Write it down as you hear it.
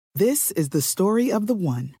This is the story of the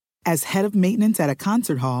one. As head of maintenance at a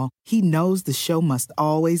concert hall, he knows the show must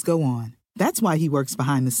always go on. That's why he works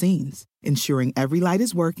behind the scenes, ensuring every light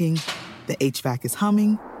is working, the HVAC is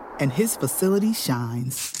humming, and his facility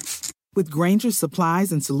shines. With Grainger's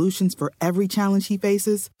supplies and solutions for every challenge he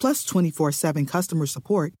faces, plus 24/7 customer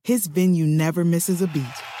support, his venue never misses a beat.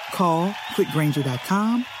 Call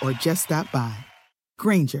quickgrainger.com or just stop by.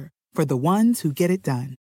 Grainger, for the ones who get it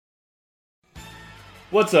done.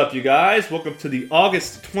 What's up, you guys? Welcome to the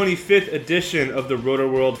August 25th edition of the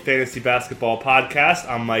Roto-World Fantasy Basketball Podcast.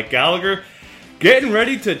 I'm Mike Gallagher, getting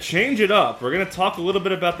ready to change it up. We're going to talk a little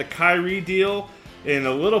bit about the Kyrie deal in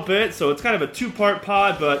a little bit, so it's kind of a two-part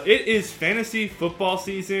pod, but it is fantasy football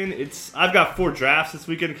season. I've got 4 drafts this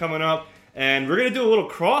weekend coming up, and we're going to do a little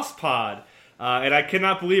cross pod, and I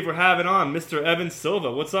cannot believe we're having on Mr. Evan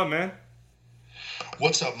Silva. What's up, man?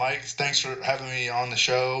 What's up, Mike? Thanks for having me on the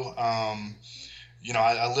show.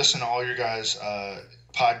 I listen to all your guys'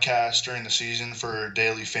 podcasts during the season for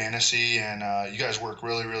daily fantasy, and you guys work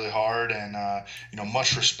really, really hard, and,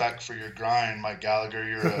 much respect for your grind, Mike Gallagher.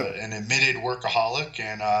 You're an admitted workaholic,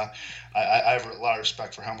 and I have a lot of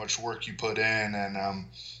respect for how much work you put in, and,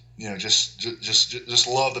 just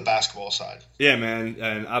love the basketball side. Yeah, man,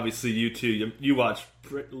 and obviously you too. You watch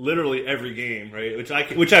literally every game, right? Which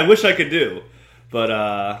I wish I could do,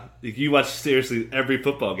 but you watch seriously every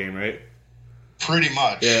football game, right? Pretty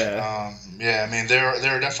much. Yeah. I mean, there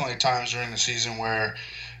are definitely times during the season where,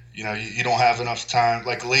 you don't have enough time.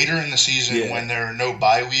 Like later in the season when there are no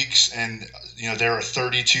bye weeks and, there are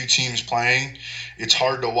 32 teams playing, it's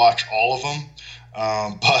hard to watch all of them.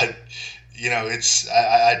 But,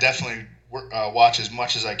 I definitely watch as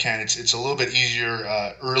much as I can. It's a little bit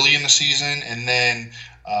easier early in the season, and then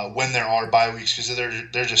when there are bye weeks, because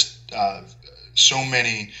they're just so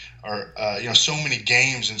many so many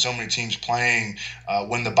games and so many teams playing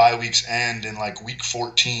when the bye weeks end in like week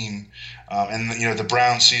 14, and the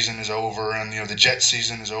Browns season is over, and the Jets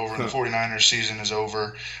season is over, and the 49ers season is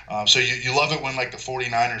over. So you love it when like the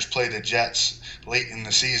 49ers play the Jets late in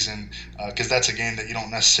the season, because that's a game that you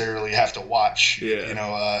don't necessarily have to watch,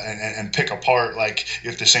 and pick apart like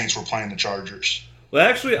if the Saints were playing the Chargers. Well,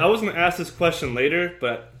 actually, I was going to ask this question later,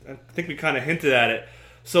 but I think we kind of hinted at it.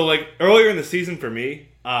 So, like, earlier in the season for me,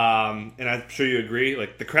 and I'm sure you agree,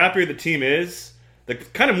 like, the crappier the team is, the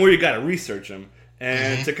kind of more you got to research them.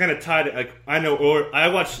 And to kind of tie to, like, I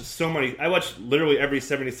watched literally every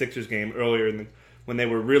 76ers game earlier when they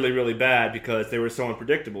were really, really bad because they were so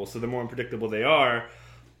unpredictable. So the more unpredictable they are,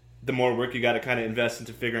 the more work you got to kind of invest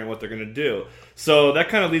into figuring out what they're going to do. So that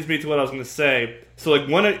kind of leads me to what I was going to say. So like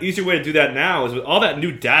one easier way to do that now is with all that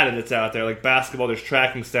new data that's out there, like basketball, there's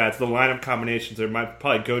tracking stats, the lineup combinations are my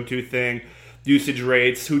probably go-to thing, usage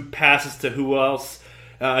rates, who passes to who else.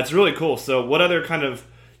 It's really cool. So what other kind of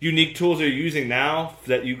unique tools are you using now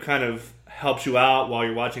that you kind of helps you out while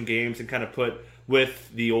you're watching games and kind of put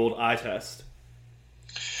with the old eye test?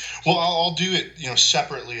 Well, I'll do it,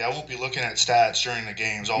 separately. I won't be looking at stats during the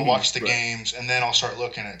games. I'll watch the games, and then I'll start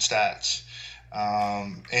looking at stats.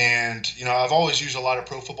 I've always used a lot of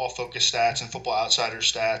Pro Football Focus stats and Football Outsider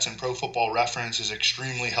stats, and Pro Football Reference is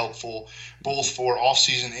extremely helpful both for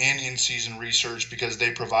off-season and in-season research because they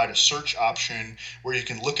provide a search option where you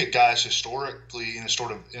can look at guys historically in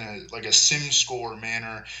a sim score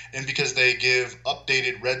manner, and because they give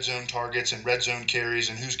updated red zone targets and red zone carries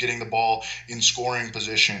and who's getting the ball in scoring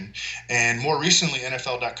position. And more recently,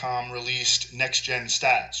 NFL.com released Next Gen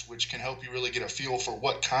Stats, which can help you really get a feel for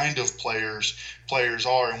what kind of players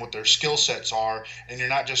are and what their skill sets are, and you're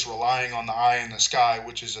not just relying on the eye in the sky,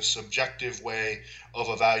 which is a subjective way of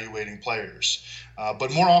evaluating players.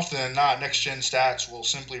 But more often than not, next-gen stats will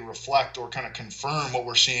simply reflect or kind of confirm what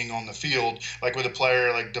we're seeing on the field. Like with a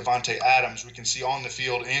player like Devontae Adams, we can see on the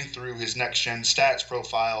field and through his next-gen stats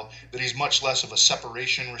profile that he's much less of a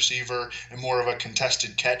separation receiver and more of a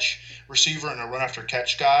contested catch receiver and a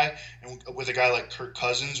run-after-catch guy. And with a guy like Kirk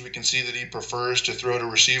Cousins, we can see that he prefers to throw to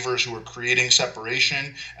receivers who are creating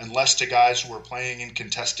separation and less to guys who are playing in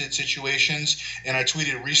contested situations. And I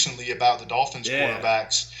tweeted recently about the Dolphins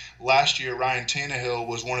quarterbacks. Last year, Ryan Tannehill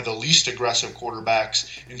was one of the least aggressive quarterbacks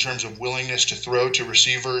in terms of willingness to throw to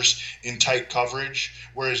receivers in tight coverage,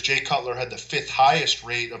 whereas Jay Cutler had the 5th highest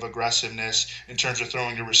rate of aggressiveness in terms of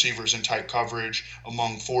throwing to receivers in tight coverage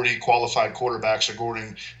among 40 qualified quarterbacks,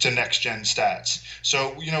 according to next-gen stats.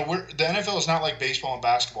 So, the NFL is not like baseball and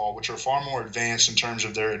basketball, which are far more advanced in terms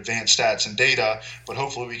of their advanced stats and data, but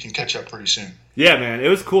hopefully we can catch up pretty soon. Yeah, man, it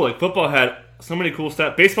was cool. Like, football had so many cool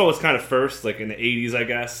stats. Baseball was kind of first, like in the 80s, I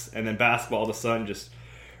guess, and then basketball all of a sudden just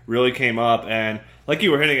really came up. And like you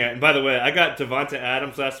were hinting at. And by the way, I got Devontae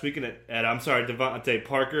Adams last weekend Devontae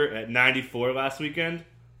Parker at 94 last weekend.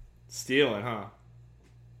 Stealing, huh?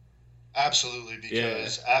 Absolutely,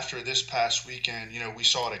 because after this past weekend, we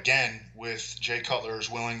saw it again with Jay Cutler's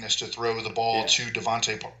willingness to throw the ball to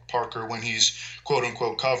Devontae Parker when he's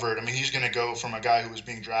quote-unquote covered. I mean, he's going to go from a guy who was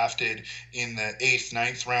being drafted in the 8th,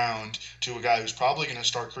 9th round to a guy who's probably going to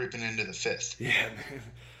start creeping into the 5th. Yeah, man.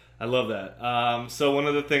 I love that. So one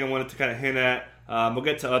other thing I wanted to kind of hint at, we'll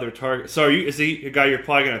get to other targets. So is he a guy you're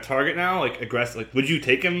probably going to target now, like aggressive? Like, would you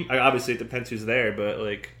take him? Obviously, it depends who's there, but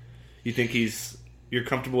like, you think you're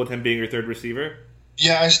comfortable with him being your third receiver?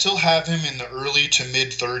 Yeah, I still have him in the early to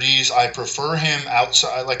mid 30s. I prefer him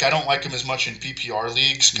outside. Like, I don't like him as much in PPR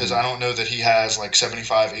leagues because I don't know that he has like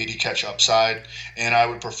 75, 80 catch upside. And I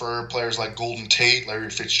would prefer players like Golden Tate, Larry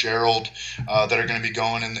Fitzgerald, that are going to be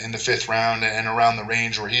going in the 5th round and around the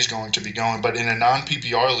range where he's going to be going. But in a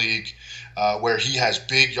non-PPR league where he has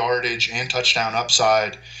big yardage and touchdown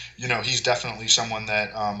upside, he's definitely someone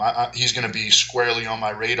that he's going to be squarely on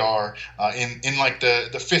my radar in like the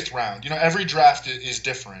 5th round. Every draft is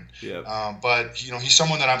different. Yeah. But he's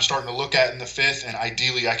someone that I'm starting to look at in the 5th, and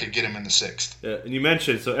ideally I could get him in the 6th. Yeah, and you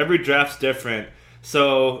mentioned so every draft's different.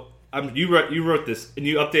 So you wrote this and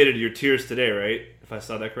you updated your tiers today, right? If I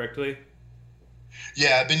saw that correctly.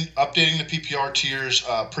 Yeah, I've been updating the PPR tiers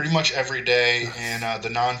pretty much every day, and the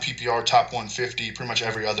non-PPR top 150 pretty much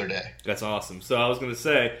every other day. That's awesome. So I was going to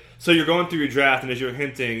say, so you're going through your draft, and as you're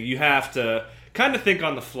hinting, you have to kind of think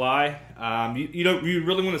on the fly. You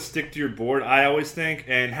really want to stick to your board, I always think,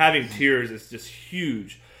 and having tiers is just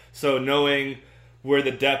huge. So knowing where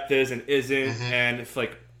the depth is and isn't, and if,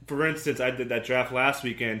 like, for instance, I did that draft last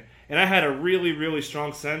weekend, and I had a really, really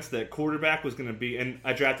strong sense that quarterback was going to be, and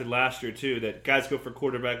I drafted last year too, that guys go for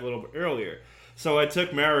quarterback a little bit earlier. So I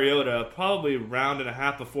took Mariota probably a round and a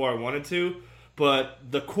half before I wanted to, but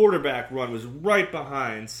the quarterback run was right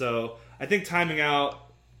behind. So I think timing out,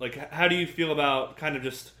 like, how do you feel about kind of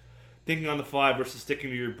just thinking on the fly versus sticking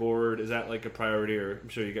to your board? Is that like a priority, or I'm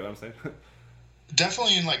sure you get what I'm saying?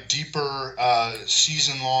 Definitely in like deeper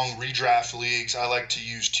season-long redraft leagues, I like to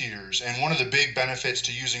use tiers. And one of the big benefits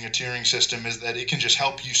to using a tiering system is that it can just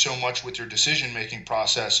help you so much with your decision-making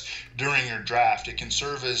process during your draft. It can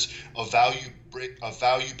serve as a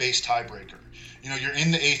value-based tiebreaker. You're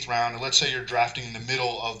in the 8th round, and let's say you're drafting in the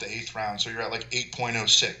middle of the 8th round, so you're at like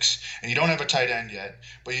 8.06, and you don't have a tight end yet,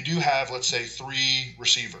 but you do have, let's say, 3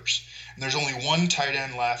 receivers. And there's only 1 tight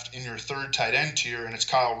end left in your 3rd tight end tier, and it's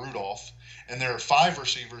Kyle Rudolph. And there are 5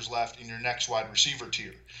 receivers left in your next wide receiver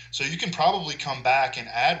tier. So you can probably come back and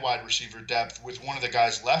add wide receiver depth with one of the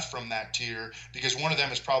guys left from that tier, because one of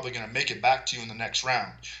them is probably going to make it back to you in the next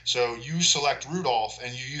round. So you select Rudolph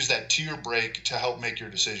and you use that tier break to help make your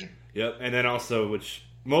decision. Yep, and then also, which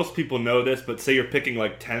most people know this, but say you're picking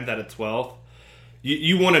like 10th out of 12th,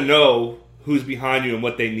 you want to know who's behind you and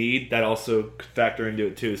what they need. That also could factor into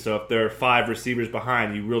it too. So if there are 5 receivers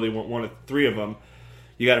behind, you really want one of 3 of them.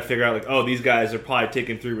 You got to figure out, like, oh, these guys are probably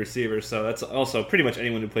taking 3 receivers. So that's also pretty much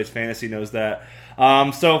anyone who plays fantasy knows that.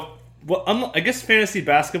 I guess fantasy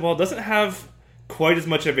basketball doesn't have quite as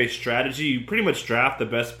much of a strategy. You pretty much draft the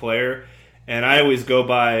best player. And I always go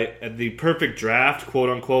by the perfect draft, quote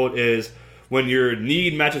unquote, is when your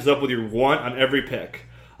need matches up with your want on every pick.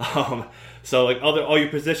 So like all your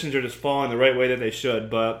positions are just falling the right way that they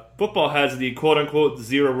should. But football has the quote unquote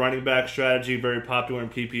 0 running back strategy, very popular in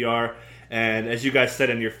PPR. And as you guys said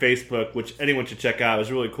in your Facebook, which anyone should check out, it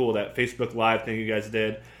was really cool, that Facebook Live thing you guys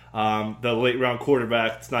did. The late round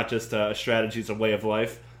quarterback, it's not just a strategy, it's a way of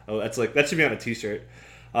life. That should be on a t-shirt.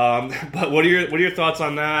 But what are your thoughts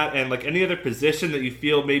on that, and like any other position that you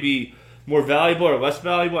feel maybe more valuable or less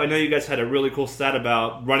valuable? I know you guys had a really cool stat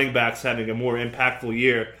about running backs having a more impactful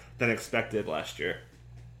year than expected last year.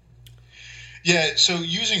 Yeah, so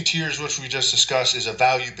using tiers, which we just discussed, is a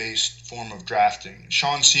value-based form of drafting.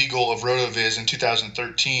 Sean Siegel of RotoViz in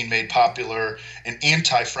 2013 made popular an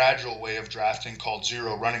anti-fragile way of drafting called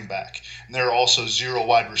 0 running back. And there are also 0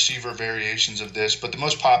 wide receiver variations of this, but the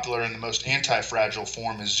most popular and the most anti-fragile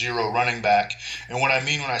form is 0 running back. And what I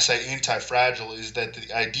mean when I say anti-fragile is that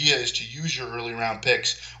the idea is to use your early round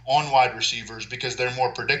picks on wide receivers because they're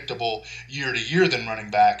more predictable year to year than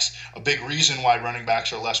running backs. A big reason why running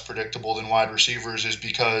backs are less predictable than wide receivers is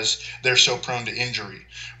because they're so prone to injury.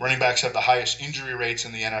 Running backs have the highest injury rates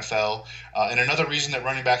in the NFL. And another reason that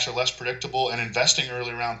running backs are less predictable and investing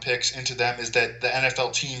early round picks into them is that the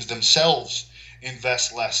NFL teams themselves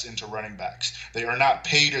invest less into running backs. They are not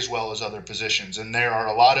paid as well as other positions. And there are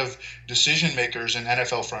a lot of decision makers in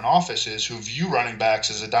NFL front offices who view running backs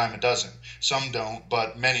as a dime a dozen. Some don't,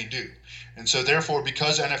 but many do. And so, therefore,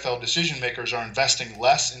 because NFL decision makers are investing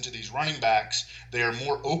less into these running backs, they are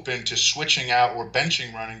more open to switching out or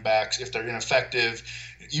benching running backs if they're ineffective,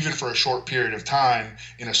 even for a short period of time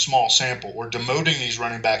in a small sample, or demoting these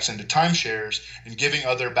running backs into timeshares and giving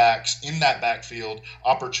other backs in that backfield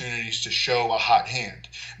opportunities to show a hot hand.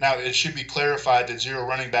 Now, it should be clarified that zero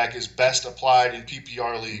running back is best applied in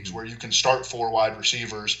PPR leagues where you can start 4 wide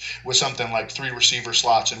receivers with something like 3 receiver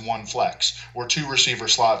slots and 1 flex, or 2 receiver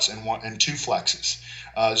slots and 2 flexes.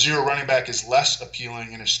 Zero running back is less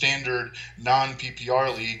appealing in a standard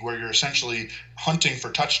non-PPR league where you're essentially hunting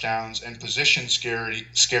for touchdowns, and position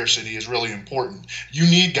scarcity is really important. You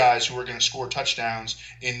need guys who are going to score touchdowns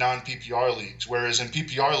in non-PPR leagues, whereas in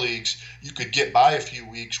PPR leagues, you could get by a few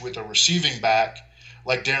weeks with a receiving back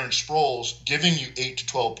like Darren Sproles giving you 8 to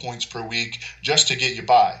 12 points per week just to get you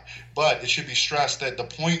by. But it should be stressed that the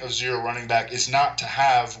point of zero running back is not to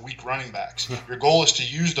have weak running backs. Your goal is to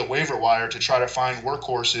use the waiver wire to try to find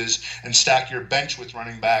workhorses and stack your bench with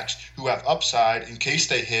running backs who have upside in case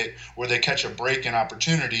they hit or they catch a break in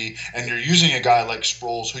opportunity, and you're using a guy like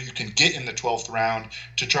Sproles who you can get in the 12th round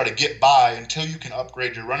to try to get by until you can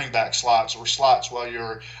upgrade your running back slots while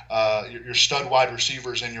your stud wide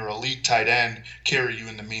receivers and your elite tight end carry you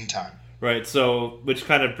in the meantime. Right, so which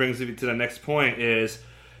kind of brings me to the next point is,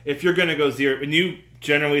 if you're going to go zero, and you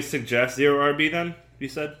generally suggest zero RB then, you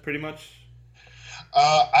said, pretty much?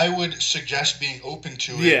 I would suggest being open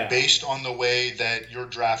to it based on the way that your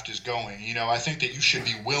draft is going. I think that you should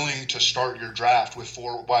be willing to start your draft with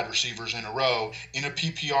 4 wide receivers in a row in a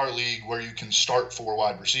PPR league where you can start 4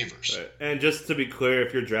 wide receivers. Right. And just to be clear,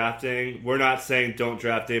 if you're drafting, we're not saying don't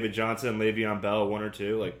draft David Johnson, Le'Veon Bell, 1 or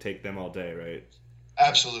 2. Like, take them all day, right?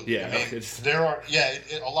 Absolutely. Yeah,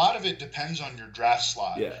 a lot of it depends on your draft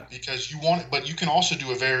slot. Yeah. Because you want it, but you can also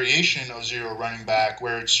do a variation of zero running back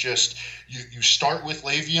where it's just you start with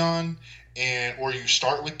Le'Veon or you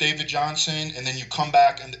start with David Johnson, and then you come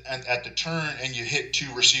back and at the turn and you hit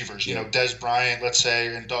 2 receivers, Dez Bryant, let's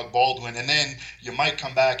say, and Doug Baldwin, and then you might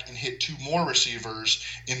come back and hit 2 more receivers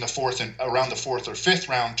in the around the 4th or 5th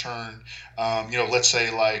round turn. Let's say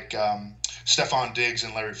like Stephon Diggs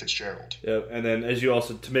and Larry Fitzgerald. Yeah, and then as you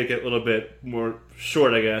also, to make it a little bit more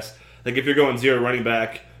short, I guess, like if you're going zero running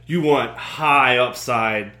back, you want high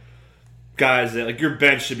upside guys that, like, your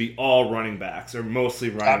bench should be all running backs or mostly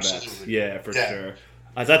running backs. Yeah, for sure.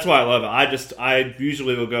 That's why I love it. I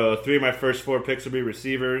usually will go 3 of my first 4 picks will be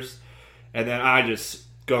receivers, and then I just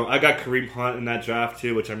go. I got Kareem Hunt in that draft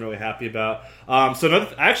too, which I'm really happy about. I'm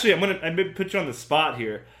gonna put you on the spot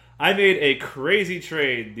here. I made a crazy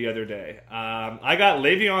trade the other day. I got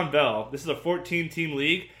Le'Veon Bell. This is a 14-team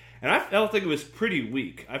league, and I felt like it was pretty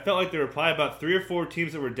weak. I felt like there were probably about 3 or 4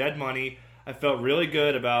 teams that were dead money. I felt really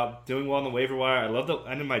good about doing well on the waiver wire. I love the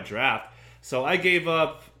end of my draft. So I gave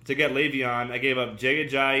up, to get Le'Veon, I gave up Jay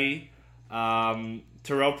Ajayi,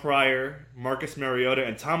 Terrell Pryor, Marcus Mariota,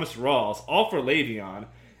 and Thomas Rawls, all for Le'Veon.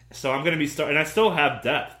 So I'm going to be starting, and I still have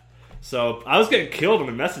depth. So I was getting killed on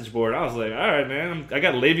the message board. I was like, all right, man, I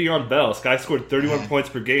got Le'Veon Bell. This guy scored 31 points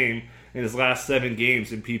per game in his last 7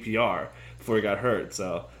 games in PPR before he got hurt.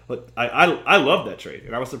 So look, I love that trade,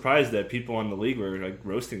 and I was surprised that people in the league were like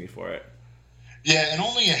roasting me for it. Yeah, and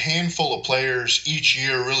only a handful of players each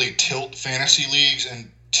year really tilt fantasy leagues and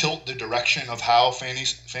tilt the direction of how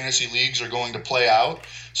fantasy leagues are going to play out.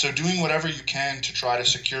 So doing whatever you can to try to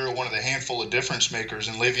secure one of the handful of difference makers,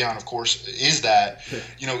 and Le'Veon, of course, is that,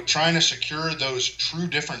 trying to secure those true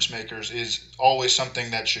difference makers is always something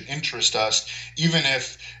that should interest us, even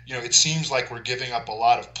if, it seems like we're giving up a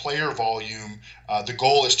lot of player volume. The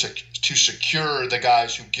goal is to secure the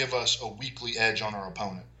guys who give us a weekly edge on our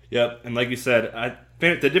opponent. Yep, and like you said,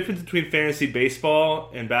 the difference between fantasy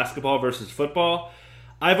baseball and basketball versus football,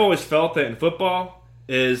 I've always felt that in football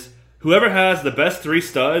is whoever has the best 3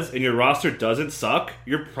 studs and your roster doesn't suck,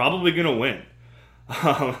 you're probably going to win.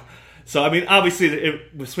 So, I mean, obviously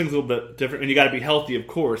it swings a little bit different, and you got to be healthy, of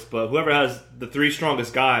course, but whoever has the 3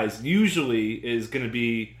 strongest guys usually is going to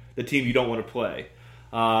be the team you don't want to play.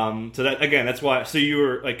 So that, again, that's why. So you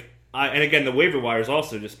were like, and again, the waiver wire is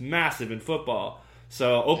also just massive in football.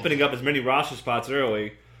 So opening up as many roster spots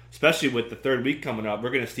early, especially with the 3rd week coming up, we're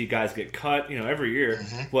going to see guys get cut, every year.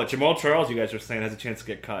 Mm-hmm. What, Jamal Charles, you guys are saying, has a chance to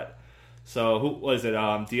get cut. So who was it?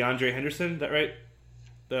 DeAndre Henderson, is that right?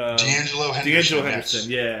 D'Angelo Henderson. Yes.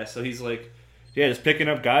 Yeah. So he's like, just picking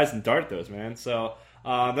up guys and dart those, man. So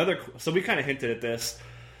so we kind of hinted at this.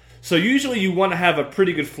 So usually you want to have a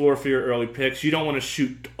pretty good floor for your early picks. You don't want to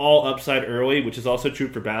shoot all upside early, which is also true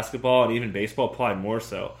for basketball and even baseball, probably more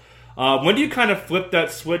so. When do you kind of flip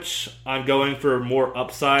that switch on going for more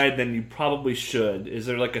upside than you probably should? Is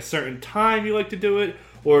there like a certain time you like to do it?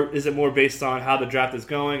 Or is it more based on how the draft is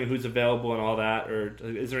going and who's available and all that? Or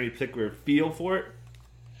is there any particular feel for it?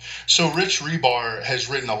 So Rich Rebar has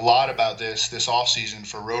written a lot about this offseason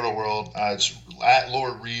for RotoWorld. It's at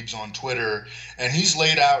Lord Reeves on Twitter, and he's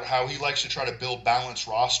laid out how he likes to try to build balanced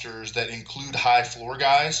rosters that include high floor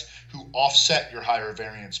guys who offset your higher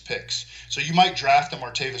variance picks. So you might draft a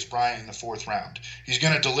Martavis Bryant in the 4th round. He's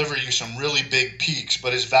going to deliver you some really big peaks,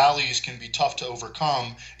 but his valleys can be tough to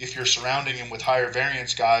overcome if you're surrounding him with higher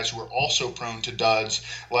variance guys who are also prone to duds,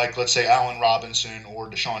 like, let's say, Allen Robinson or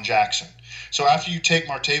Deshaun Jackson. So after you take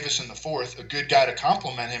Martavis in the 4th, a good guy to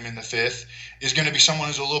complement him in the 5th is going to be someone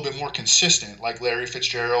who's a little bit more consistent, like Larry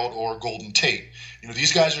Fitzgerald or Golden Tate.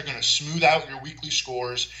 These guys are going to smooth out your weekly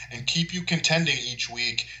scores and keep you contending each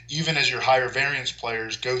week, even as your higher variance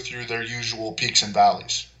players go through their usual peaks and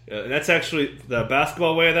valleys. And that's actually the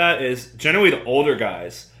basketball way of that is generally the older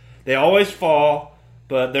guys. They always fall,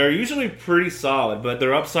 but they're usually pretty solid, but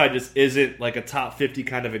their upside just isn't like a top 50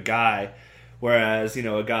 kind of a guy. Whereas,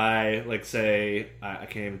 a guy like, say, I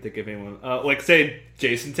can't even think of anyone, like, say,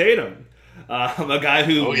 Jason Tatum. A guy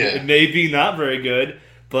who may be not very good,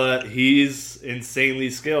 but he's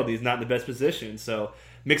insanely skilled. He's not in the best position. So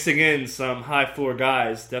mixing in some high floor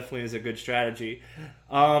guys definitely is a good strategy.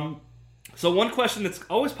 So one question that's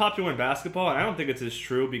always popular in basketball, and I don't think it's as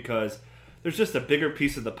true because there's just a bigger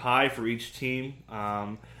piece of the pie for each team.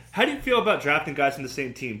 How do you feel about drafting guys in the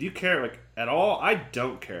same team? Do you care at all? I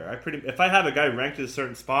don't care. If I have a guy ranked at a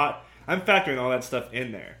certain spot, I'm factoring all that stuff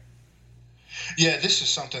in there. Yeah, this is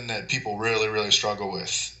something that people really, really struggle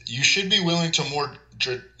with. You should be willing to more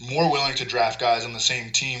willing to draft guys on the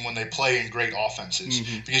same team when they play in great offenses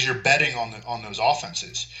because you're betting on those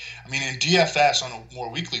offenses. I mean, in DFS on a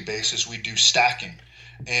more weekly basis, we do stacking.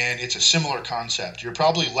 And it's a similar concept. You're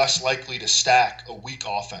probably less likely to stack a weak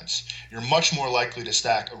offense. You're much more likely to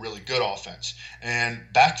stack a really good offense. And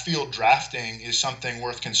backfield drafting is something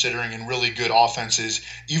worth considering in really good offenses,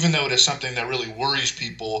 even though it is something that really worries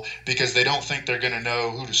people because they don't think they're going to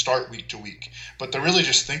know who to start week to week. But they're really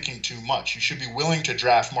just thinking too much. You should be willing to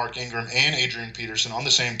draft Mark Ingram and Adrian Peterson on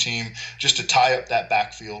the same team just to tie up that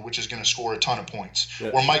backfield, which is going to score a ton of points. Yeah.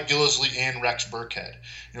 Or Mike Gillislee and Rex Burkhead.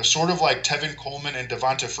 Sort of like Tevin Coleman and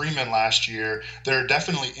Devonta Freeman last year, there are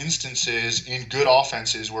definitely instances in good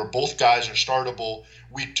offenses where both guys are startable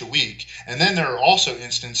week to week. And then there are also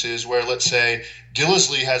instances where, let's say,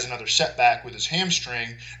 Gillislee has another setback with his hamstring,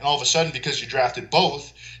 and all of a sudden, because you drafted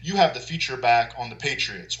both, you have the feature back on the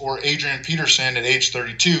Patriots. Or Adrian Peterson at age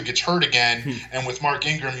 32 gets hurt again, and with Mark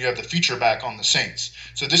Ingram, you have the feature back on the Saints.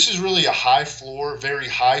 So this is really a high floor, very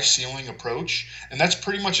high ceiling approach, and that's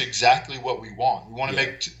pretty much exactly what we want. We want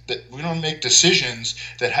to make decisions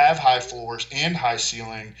that have high floors and high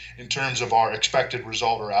ceiling in terms of our expected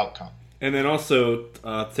result or outcome. And then also,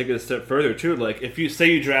 take it a step further, too. Like, if you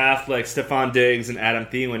say you draft, like, Stephon Diggs and Adam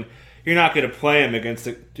Thielen, you're not going to play them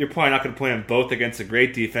you're probably not going to play them both against a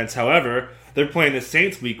great defense. However, they're playing the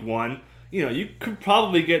Saints week 1. You could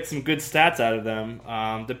probably get some good stats out of them,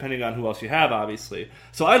 depending on who else you have, obviously.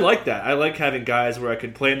 So I like that. I like having guys where I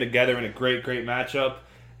could play them together in a great, great matchup.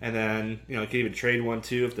 And then, I could even trade one,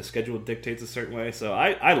 too, if the schedule dictates a certain way. So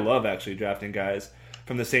I love actually drafting guys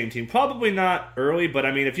from the same team. Probably not early, but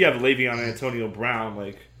I mean, if you have Le'Veon and Antonio Brown,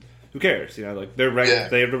 like, who cares? They're ranked. Yeah.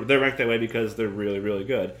 They're ranked that way because they're really, really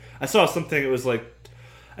good. I saw something. It was like,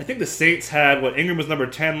 I think the Saints had Ingram was number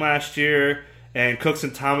 10 last year, and Cooks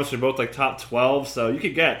and Thomas are both like top 12. So you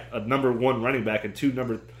could get a number 1 running back and 2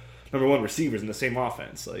 number 1 receivers in the same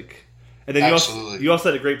offense. Like, and then you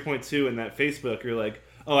also had a great point too in that Facebook. You're like,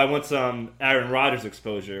 oh, I want some Aaron Rodgers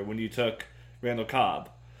exposure when you took Randall Cobb.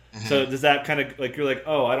 Mm-hmm. So does that kind of like, you're like,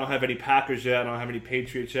 oh, I don't have any Packers yet, I don't have any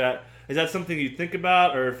Patriots yet. Is that something you think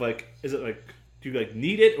about, or if is it like, do you like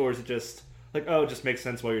need it, or is it just like, oh, it just makes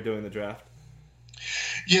sense while you're doing the draft?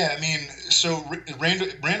 Yeah, I mean, so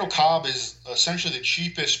Randall Cobb is essentially the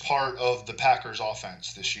cheapest part of the Packers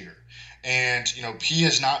offense this year. And, he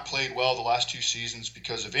has not played well the last 2 seasons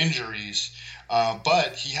because of injuries,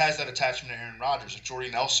 but he has that attachment to Aaron Rodgers. If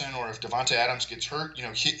Jordy Nelson or if Devontae Adams gets hurt,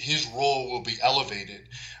 his role will be elevated.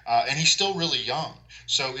 And he's still really young.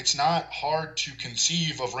 So it's not hard to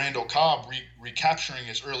conceive of Randall Cobb recapturing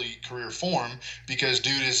his early career form because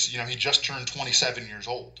dude is, he just turned 27 years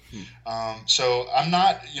old. So I'm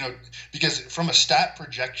not, because from a stat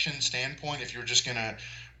projection standpoint, if you're just going to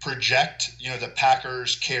project, the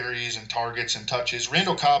Packers carries and targets and touches,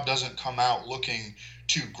 Randall Cobb doesn't come out looking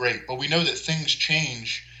too great. But we know that things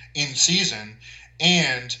change in season,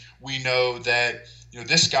 and we know that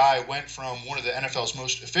this guy went from one of the NFL's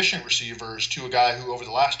most efficient receivers to a guy who over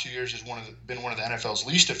the last 2 years has been one of the NFL's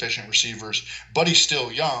least efficient receivers, but he's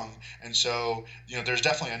still young. And so, there's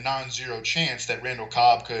definitely a non-zero chance that Randall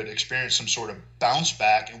Cobb could experience some sort of bounce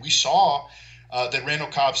back. And we saw that Randall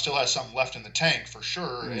Cobb still has something left in the tank for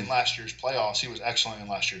sure in last year's playoffs. He was excellent in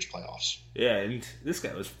last year's playoffs. Yeah, and this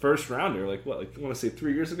guy was first rounder, I want to say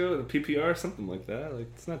 3 years ago in the PPR, something like that.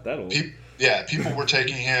 It's not that old. People were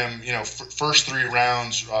taking him, first 3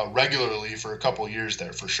 rounds regularly for a couple of years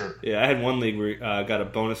there for sure. Yeah, I had one league where got a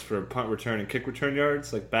bonus for punt return and kick return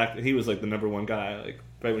yards. Back, he was the number one guy,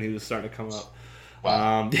 right when he was starting to come up.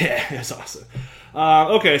 Wow. Yeah, that's awesome.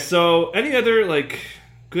 Okay, so any other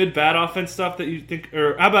good bad offense stuff that you think,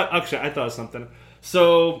 or how about actually I thought of something.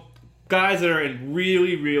 So guys that are in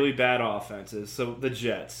really, really bad offenses, so the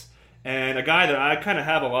Jets. And a guy that I kind of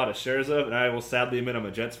have a lot of shares of, and I will sadly admit I'm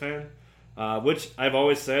a Jets fan, which I've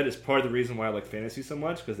always said is part of the reason why I like fantasy so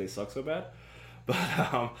much, because they suck so bad. But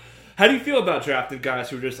how do you feel about drafting guys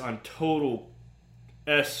who are just on total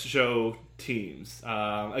S-show teams?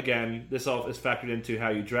 Again, this all is factored into how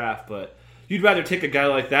you draft, but you'd rather take a guy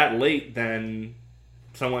like that late than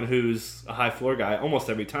someone who's a high floor guy almost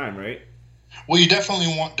every time, right? What you definitely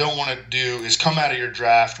don't want to do is come out of your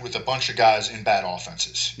draft with a bunch of guys in bad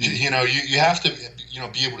offenses. You have to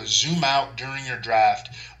be able to zoom out during your draft,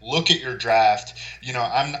 look at your draft.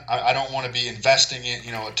 I don't want to be investing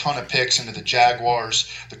in a ton of picks into the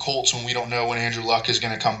Jaguars, the Colts when we don't know when Andrew Luck is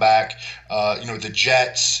going to come back. The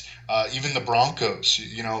Jets. Even the Broncos,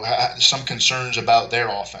 some concerns about their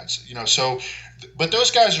offense. But those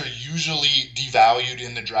guys are usually devalued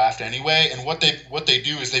in the draft anyway, and what they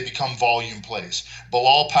do is they become volume plays.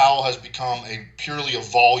 Bilal Powell has become purely a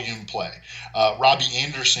volume play. Robbie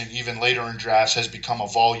Anderson, even later in drafts, has become a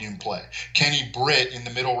volume play. Kenny Britt in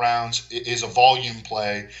the middle rounds is a volume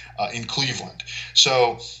play in Cleveland.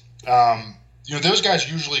 So, those guys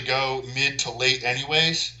usually go mid to late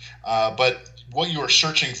anyways, but what you are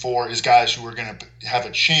searching for is guys who are going to have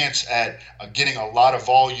a chance at getting a lot of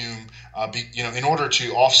volume, in order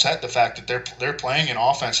to offset the fact that they're playing in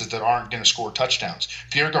offenses that aren't going to score touchdowns.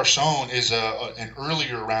 Pierre Garçon is an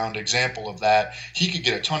earlier round example of that. He could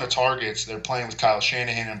get a ton of targets. They're playing with Kyle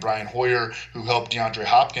Shanahan and Brian Hoyer, who helped DeAndre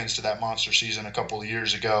Hopkins to that monster season a couple of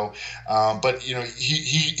years ago. But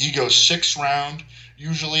he goes 6th round.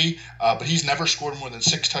 Usually, but he's never scored more than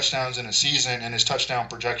 6 touchdowns in a season, and his touchdown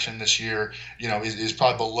projection this year, is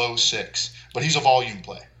probably below 6. But he's a volume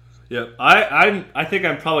play. Yeah, I think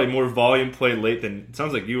I'm probably more volume play late than it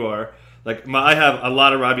sounds like you are. I have a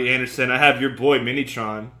lot of Robbie Anderson. I have your boy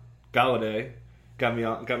Minitron Galladay. Got me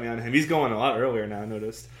on him. He's going a lot earlier now. I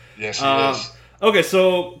noticed. Yes, he is. Okay,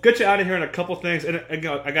 so get you out of here in a couple things, and I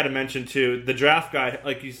got to mention too the draft guide,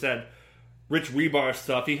 like you said. Rich Rebar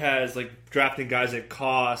stuff. He has drafting guys at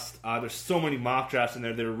cost. There's so many mock drafts in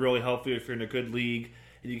there that are really helpful if you're in a good league.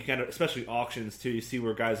 And you can especially auctions too. You see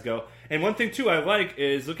where guys go. And one thing too I like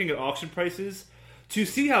is looking at auction prices to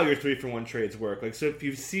see how your 3-for-1 trades work. So if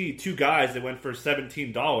you see 2 guys that went for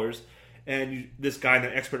 $17 and this guy in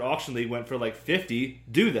the expert auction league went for $50,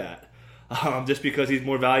 do that. Just because he's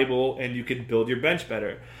more valuable and you can build your bench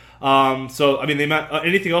better.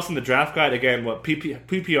 Anything else in the draft guide? Again,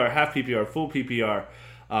 PPR, half PPR, full PPR,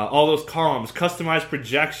 all those columns, customized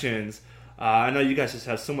projections. I know you guys just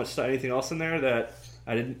have so much stuff. Anything else in there that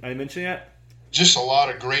I didn't mention yet? Just a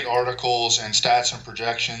lot of great articles and stats and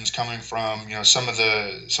projections coming from some of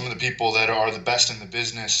the people that are the best in the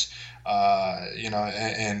business.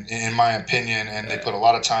 And in my opinion, and they put a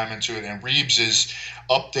lot of time into it. And Reeves is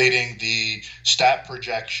updating the stat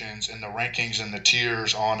projections and the rankings and the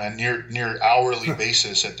tiers on a near hourly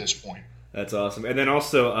basis at this point. That's awesome. And then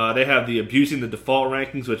also they have the abusing the default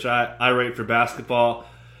rankings, which I rate for basketball.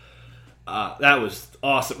 That was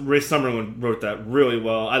awesome. Ray Summerlin wrote that really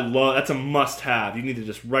well. That's a must-have. You need to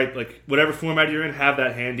just write whatever format you're in, have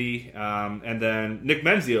that handy. And then Nick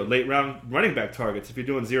Menzio, late round running back targets. If you're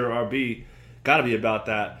doing 0 RB, got to be about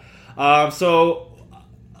that. So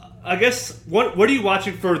I guess what are you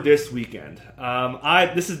watching for this weekend?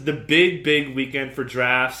 This is the big weekend for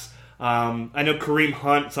drafts. I know Kareem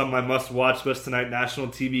Hunt's on my must-watch list tonight. National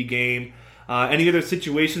TV game. Any other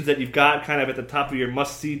situations that you've got kind of at the top of your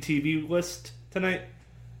must-see TV list tonight?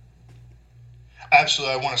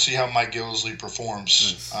 Absolutely. I want to see how Mike Gillislee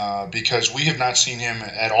performs because we have not seen him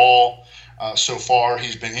at all so far.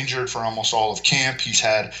 He's been injured for almost all of camp. He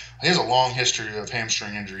has a long history of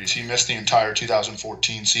hamstring injuries. He missed the entire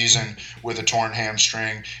 2014 season with a torn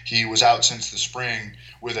hamstring. He was out since the spring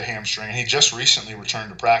with a hamstring, and he just recently returned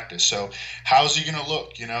to practice. So how's he going to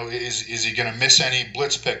look? Is he going to miss any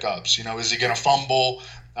blitz pickups? Is he going to fumble?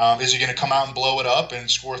 Is he going to come out and blow it up and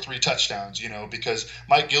score 3 touchdowns? Because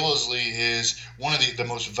Mike Gillislee is one of the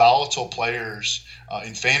most volatile players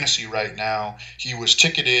in fantasy right now. He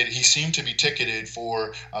seemed to be ticketed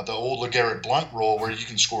for the old LeGarrette Blount role where you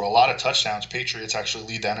can score a lot of touchdowns. Patriots actually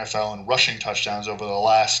lead the NFL in rushing touchdowns over the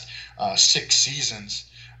last 6 seasons.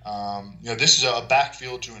 This is a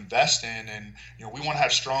backfield to invest in, and we want to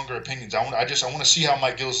have stronger opinions. I want to see how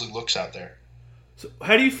Mike Gillislee looks out there. So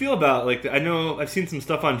how do you feel about, I know I've seen some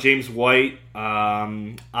stuff on James White,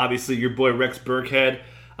 obviously your boy Rex Burkhead.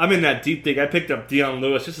 I'm in that deep thing. I picked up Dion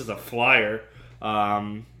Lewis just as a flyer.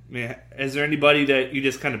 Is there anybody that you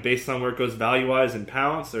just kind of based on where it goes value-wise and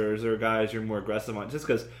pounce, or is there guys you're more aggressive on? Just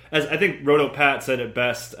because, as I think Roto Pat said it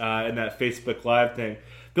best in that Facebook Live thing,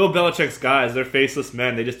 Bill Belichick's guys, they're faceless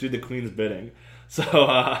men. They just do the Queen's bidding.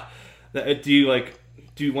 So do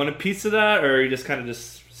you want a piece of that, or you just kind of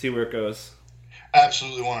just see where it goes?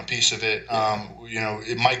 Absolutely want a piece of it.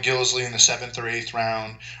 Mike Gillislee in the 7th or 8th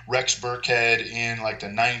round, Rex Burkhead in the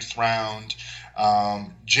 9th round.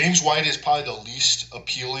 James White is probably the least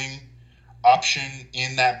appealing option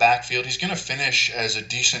in that backfield. He's going to finish as a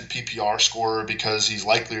decent PPR scorer because he's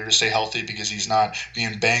likelier to stay healthy because he's not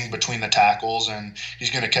being banged between the tackles, and he's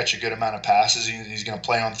going to catch a good amount of passes. He's going to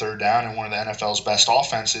play on 3rd down in one of the NFL's best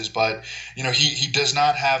offenses, but he does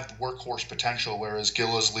not have workhorse potential, whereas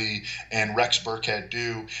Gillislee and Rex Burkhead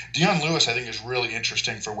do. Dion Lewis, I think, is really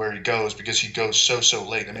interesting for where he goes because he goes so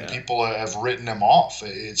late. I mean, people have written him off,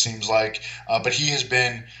 it seems like, but he's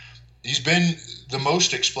been the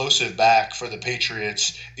most explosive back for the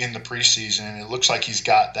Patriots in the preseason. It looks like he's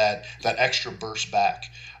got that extra burst back.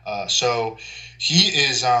 So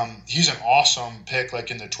he's an awesome pick,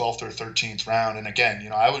 in the 12th or 13th round. And again,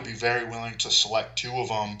 I would be very willing to select 2 of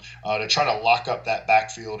them to try to lock up that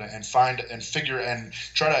backfield and find and figure and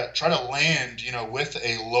try to land, with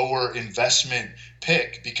a lower investment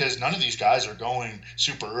pick, because none of these guys are going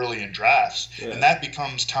super early in drafts. Yeah. And that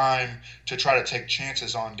becomes time to try to take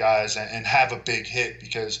chances on guys and have a big hit,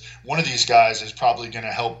 because one of these guys is probably going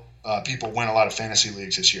to help people win a lot of fantasy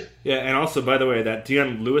leagues this year. Yeah, and also, by the way, that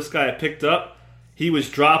Dion Lewis guy I picked up, he was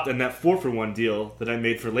dropped in that 4-for-1 deal that I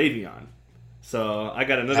made for Le'Veon. So I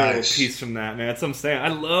got another little piece from that, man. That's what I'm saying. I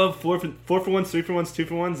love 4-for-1s, 3-for-1s,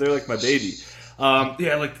 2-for-1s. They're like my baby.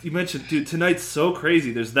 Like you mentioned, dude, tonight's so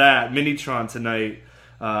crazy. There's that Minitron tonight.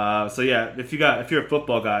 So yeah, if you're a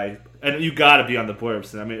football guy, and you got to be on the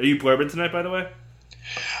blurbs. I mean, are you blurbing tonight, by the way?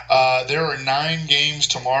 There are 9 games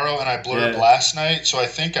tomorrow, and I blurbed last night, so I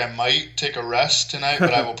think I might take a rest tonight,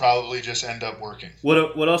 but I will probably just end up working.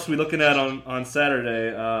 What else are we looking at on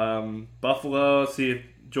Saturday? Buffalo. See if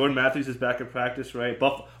Jordan Matthews is back at practice, right?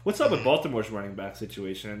 What's up with Baltimore's running back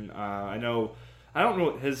situation? I don't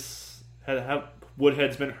know. Have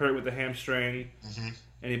Woodhead's been hurt with the hamstring. Mm-hmm.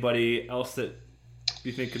 Anybody else that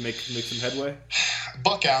you think could make some headway?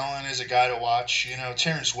 Buck Allen is a guy to watch.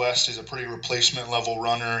 Terrence West is a pretty replacement level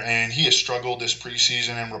runner, and he has struggled this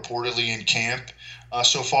preseason and reportedly in camp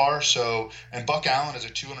so far. And Buck Allen is a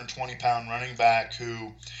 220-pound running back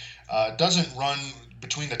who doesn't run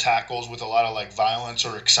between the tackles with a lot of violence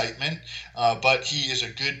or excitement, but he is a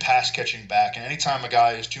good pass catching back. And anytime a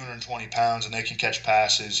guy is 220 pounds and they can catch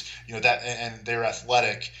passes, that and they're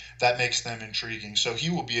athletic, that makes them intriguing. So he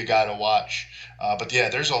will be a guy to watch. But yeah,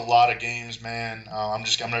 there's a lot of games, man. I'm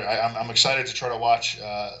excited to try to watch.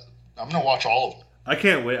 I'm gonna watch all of them. I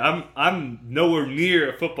can't wait. I'm nowhere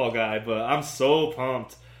near a football guy, but I'm so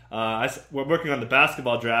pumped. We're working on the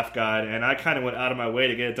basketball draft guide, and I kind of went out of my way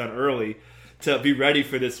to get it done early to be ready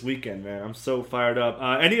for this weekend, man. I'm so fired up.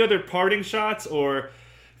 Any other parting shots or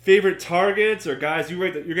favorite targets or guys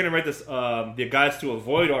you're going to write this the guys to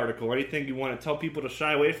avoid article, or anything you want to tell people to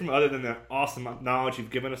shy away from other than the awesome knowledge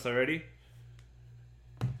you've given us already?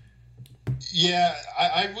 Yeah,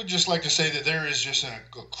 I would just like to say that there is just a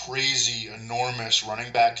crazy, enormous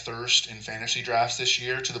running back thirst in fantasy drafts this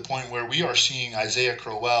year, to the point where we are seeing Isaiah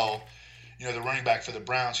Crowell, the running back for the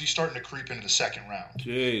Browns. He's starting to creep into the 2nd round.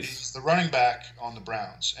 Jeez. He's the running back on the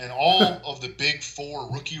Browns. And all of the big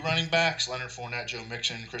 4 rookie running backs, Leonard Fournette, Joe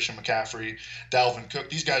Mixon, Christian McCaffrey, Dalvin Cook,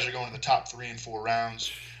 these guys are going in the top 3 and 4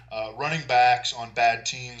 rounds. Running backs on bad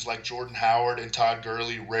teams like Jordan Howard and Todd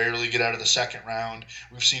Gurley rarely get out of the 2nd round.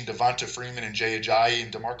 We've seen Devonta Freeman and Jay Ajayi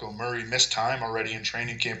and DeMarco Murray miss time already in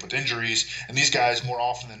training camp with injuries, and these guys more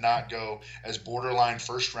often than not go as borderline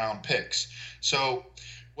 1st-round picks. So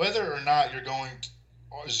whether or not you're going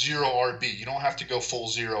zero RB. You don't have to go full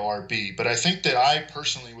zero RB. But I think that I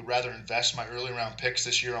personally would rather invest my early round picks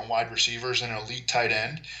this year on wide receivers and an elite tight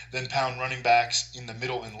end than pound running backs in the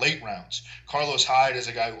middle and late rounds. Carlos Hyde is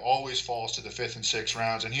a guy who always falls to the 5th and 6th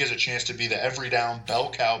rounds, and he has a chance to be the every down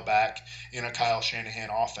bell cow back in a Kyle Shanahan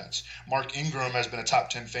offense. Mark Ingram has been a top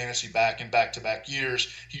 10 fantasy back in back-to-back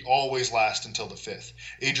years. He always lasts until the 5th.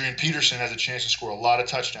 Adrian Peterson has a chance to score a lot of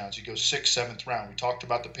touchdowns. He goes 6th, 7th round. We talked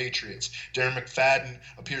about the Patriots. Darren McFadden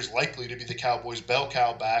appears likely to be the Cowboys' bell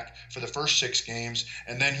cow back for the first 6 games,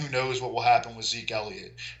 and then who knows what will happen with Zeke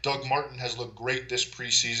Elliott. Doug Martin has looked great this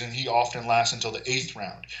preseason. He often lasts until the 8th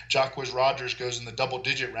round. Jacquizz Rodgers goes in the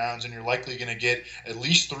double-digit rounds, and you're likely going to get at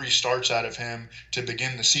least 3 starts out of him to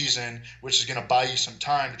begin the season, which is going to buy you some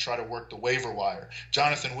time to try to work the waiver wire.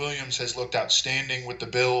 Jonathan Williams has looked outstanding with the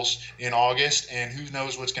Bills in August, and who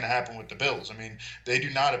knows what's going to happen with the Bills. I mean, they do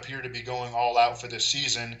not appear to be going all out for this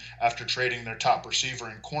season after trading their top receiver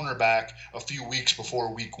and cornerback a few weeks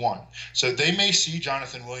before week 1. So they may see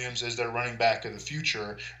Jonathan Williams as their running back of the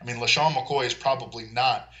future. I mean, LaShawn McCoy is probably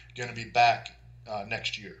not going to be back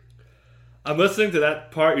next year. I'm listening to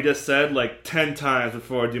that part you just said like 10 times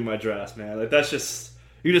before I do my draft, man. Like that's just,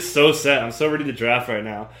 you're just so set. I'm so ready to draft right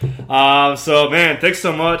now. So man, thanks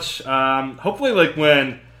so much. Hopefully like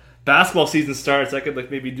when basketball season starts, I could like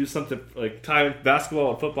maybe do something like tie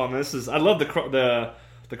basketball and football. Man, I love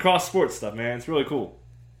the cross sports stuff, man. It's really cool.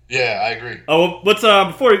 Yeah, I agree. Oh, well, let's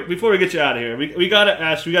before we get you out of here, we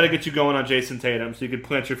gotta get you going on Jason Tatum, so you could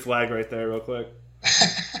plant your flag right there, real quick.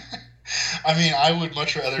 I mean, I would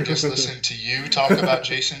much rather just listen to you talk about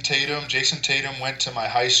Jason Tatum. Jason Tatum went to my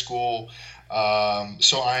high school,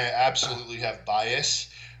 so I absolutely have bias.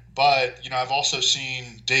 But I've also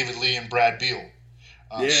seen David Lee and Brad Beal.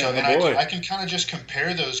 I can kind of just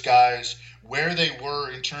compare those guys where they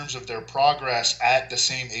were in terms of their progress at the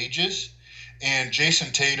same ages. And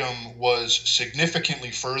Jason Tatum was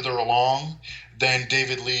significantly further along than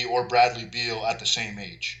David Lee or Bradley Beal at the same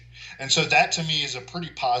age. And so that to me is a pretty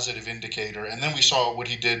positive indicator. And then we saw what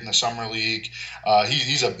he did in the summer league.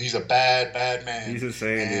 He's a bad man. He's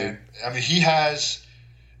insane, and, dude. I mean, he has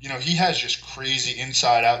just crazy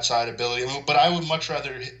inside outside ability. But I would much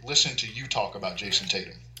rather listen to you talk about Jason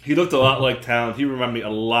Tatum. He looked a lot like Towns. He reminded me a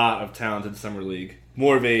lot of Towns in summer league.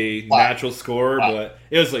 More of a natural scorer, but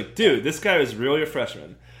it was like, dude, this guy is really a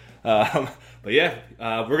freshman. But yeah,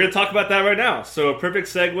 we're going to talk about that right now. So a perfect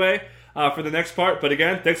segue for the next part. But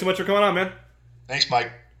again, thanks so much for coming on, man. Thanks, Mike.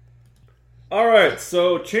 All right,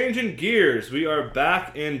 so changing gears. We are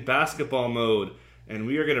back in basketball mode, and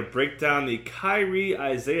we are going to break down the Kyrie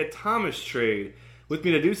Isaiah Thomas trade. With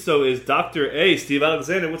me to do so is Dr. A, Steve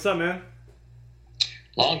Alexander. What's up, man?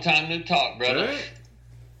 Long time no talk, brother. Right.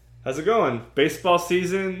 How's it going? Baseball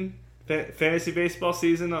season, fantasy baseball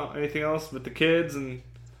season, anything else with the kids and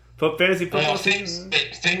fantasy football season?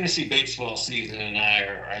 Fantasy baseball season and I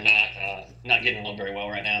are not getting along very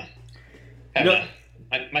well right now.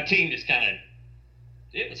 My team just kind of,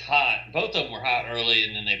 it was hot. Both of them were hot early,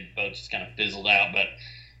 and then they both just kind of fizzled out. But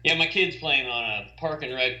yeah, my kid's playing on a park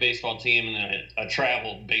and rec baseball team and then a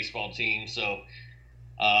travel baseball team, so.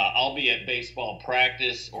 I'll be at baseball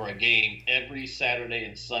practice or a game every Saturday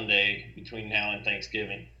and Sunday between now and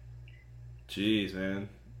Thanksgiving. Jeez, man.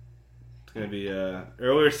 It's going to be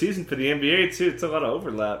earlier season for the NBA, too. It's a lot of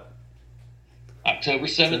overlap. October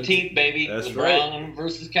 17th, baby. That's LeBron right.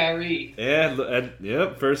 versus Kyrie. Yeah,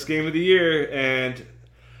 yep, first game of the year. And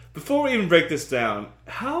before we even break this down,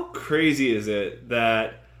 how crazy is it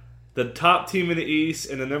that the top team in the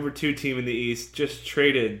East and the number 2 team in the East just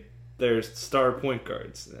traded their star point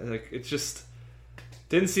guards? Like, it just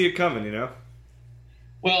didn't see it coming,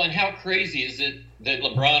 Well, and how crazy is it that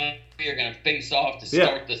LeBron and Kyrie are going to face off to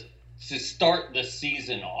start the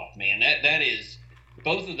season off, man? That is,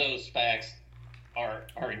 both of those facts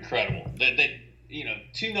are incredible. That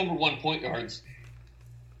 2 number 1 point guards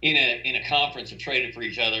in a conference have traded for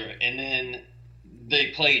each other, and then they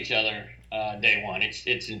play each other day one.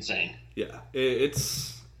 It's insane. Yeah,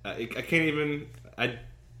 it's I can't even I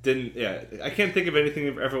can't think of anything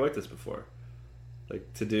ever like this before.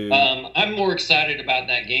 Like to do. I'm more excited about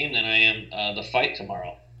that game than I am the fight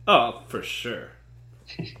tomorrow. Oh, for sure.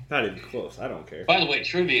 Not even close. I don't care. By the way,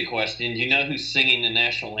 trivia question: do you know who's singing the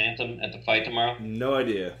national anthem at the fight tomorrow? No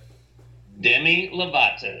idea. Demi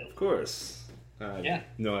Lovato. Of course. Yeah.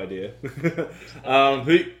 No idea.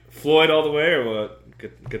 Floyd all the way, or what?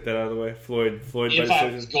 Get that out of the way. Floyd. If by decision. I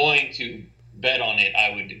was going to bet on it,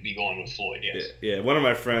 I would be going with Floyd, yes. Yeah, one of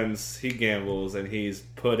my friends, he gambles, and he's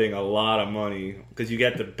putting a lot of money, because you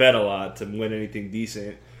get to bet a lot to win anything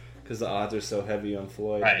decent, because the odds are so heavy on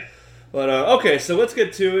Floyd. Right. But, okay, so let's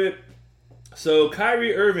get to it. So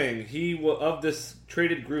Kyrie Irving, of this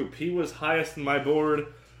traded group, he was highest in my board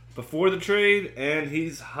before the trade, and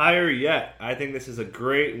he's higher yet. I think this is a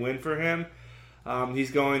great win for him.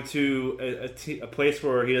 He's going to a place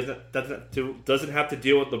where he doesn't have to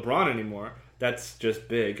deal with LeBron anymore. That's just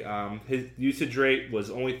big. His usage rate was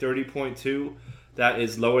only 30.2. That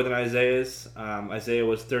is lower than Isaiah's. Isaiah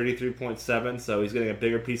was 33.7, so he's getting a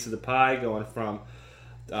bigger piece of the pie, going from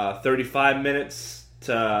 35 minutes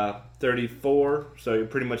to 34. So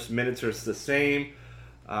pretty much minutes are the same.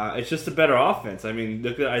 It's just a better offense. I mean,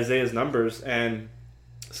 look at Isaiah's numbers, and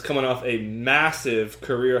it's coming off a massive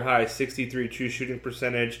career-high 63 true shooting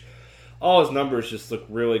percentage. All his numbers just look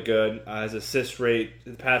really good. His assist rate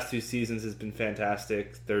the past 2 seasons has been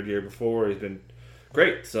fantastic. Third year before, he's been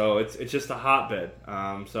great. So it's just a hotbed.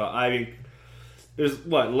 So I mean, there's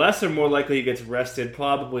less or more likely he gets rested,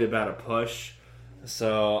 probably about a push.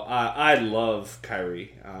 So I love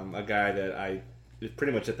Kyrie, a guy that is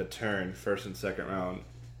pretty much at the turn, first and second round.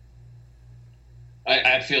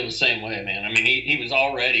 I feel the same way, man. I mean, he was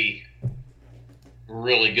already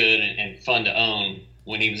really good and fun to own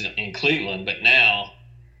when he was in Cleveland, but now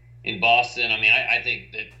in Boston, I mean, I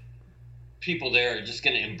think that people there are just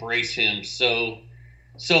going to embrace him so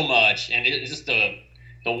much, and it's just the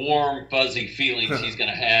warm, fuzzy feelings he's going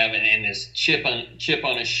to have, and this chip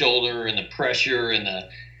on his shoulder, and the pressure, and the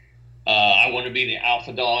I want to be the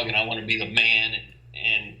alpha dog, and I want to be the man,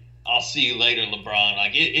 and I'll see you later, LeBron.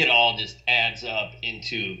 Like it all just adds up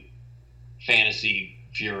into fantasy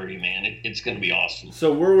fury, man. It's going to be awesome.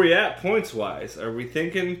 So where are we at points wise? Are we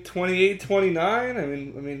thinking 28, 29? I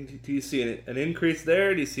mean, do you see an increase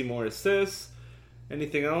there? Do you see more assists?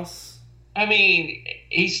 Anything else? I mean,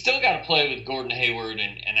 he's still got to play with Gordon Hayward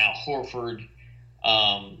and Al Horford.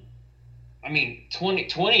 I mean,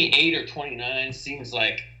 28 or 29 seems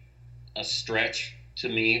like a stretch to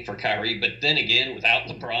me for Kyrie. But then again, without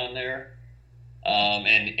LeBron there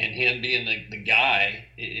and him being the guy,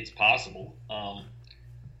 it's possible.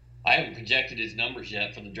 I haven't projected his numbers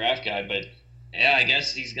yet for the draft guide, but yeah, I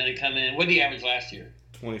guess he's going to come in. What did he average last year?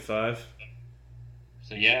 25.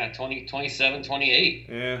 So yeah, 27, 28.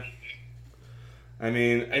 Yeah. I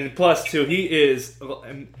mean, and plus, too, he is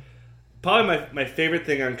probably my favorite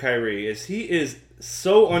thing on Kyrie is he is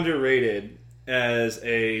so underrated as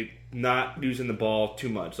a not using the ball too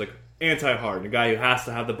much, like anti-Harden, a guy who has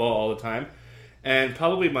to have the ball all the time. And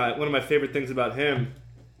probably one of my favorite things about him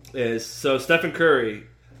is, so Stephen Curry,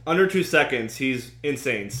 under 2 seconds, he's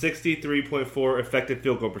insane. 63.4 effective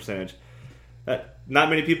field goal percentage. Not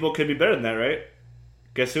many people could be better than that, right?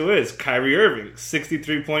 Guess who is? Kyrie Irving,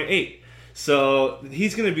 63.8. So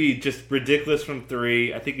he's going to be just ridiculous from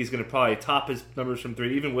 3. I think he's going to probably top his numbers from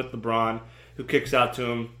 3, even with LeBron, who kicks out to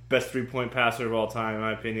him. Best 3-point passer of all time, in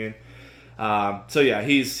my opinion. So yeah,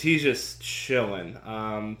 he's just chilling.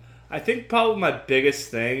 I think probably my biggest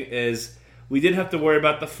thing is we did have to worry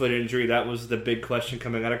about the foot injury. That was the big question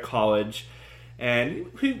coming out of college. And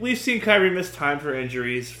we've seen Kyrie miss time for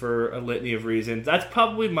injuries for a litany of reasons. That's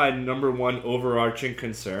probably my number one overarching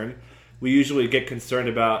concern. We usually get concerned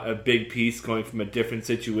about a big piece going from a different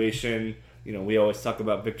situation. You know, we always talk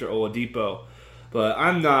about Victor Oladipo. But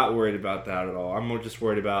I'm not worried about that at all. I'm more just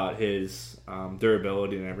worried about his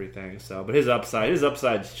durability and everything. But his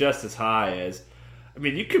upside's just as high as, I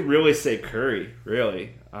mean, you could really say Curry,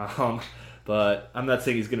 really. But I'm not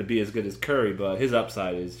saying he's going to be as good as Curry, but his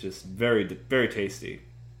upside is just very, very tasty.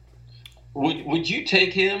 Would you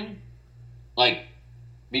take him, like,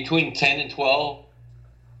 between 10 and 12?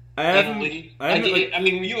 I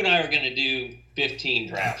mean, you and I are going to do 15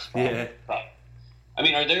 drafts. Probably. Yeah. I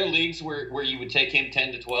mean, are there leagues where you would take him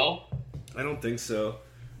 10 to 12? I don't think so.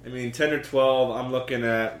 I mean, 10 or 12, I'm looking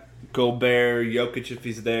at Gobert, Jokic if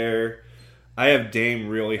he's there. I have Dame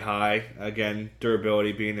really high. Again,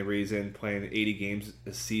 durability being the reason. Playing 80 games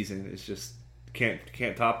a season is just can't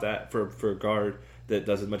top that for a guard that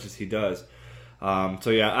does as much as he does. So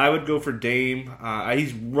yeah, I would go for Dame.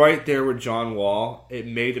 He's right there with John Wall. It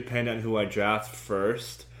may depend on who I draft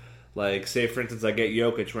first. Like, say for instance, I get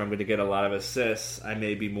Jokic where I'm going to get a lot of assists. I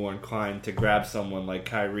may be more inclined to grab someone like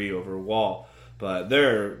Kyrie over Wall. But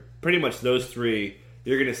they're pretty much those three.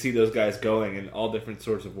 You're going to see those guys going in all different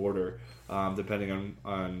sorts of order, depending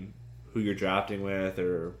on who you're drafting with.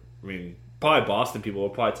 Or, I mean, probably Boston people will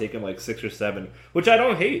probably take him like 6 or 7, which I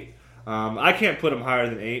don't hate. I can't put him higher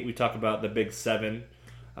than 8. We talk about the big 7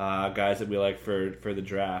 guys that we like for the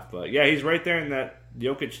draft. But yeah, he's right there in that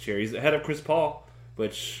Jokic tier. He's ahead of Chris Paul,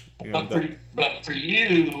 which, you know. But for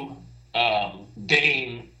you,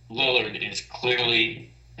 Dame Lillard is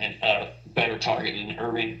clearly better target than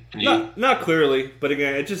Irving for you? Not clearly, but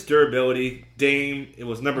again, it's just durability. Dame, it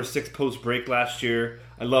was number 6 post break last year.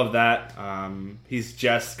 I love that. He's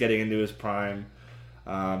just getting into his prime.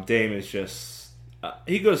 Dame is just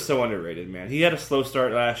he goes so underrated, man. He had a slow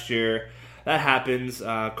start last year. That happens.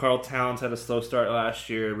 Karl Towns had a slow start last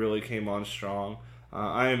year. Really came on strong.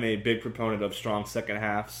 I am a big proponent of strong second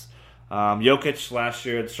halves. Jokic last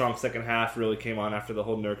year, the strong second half really came on after the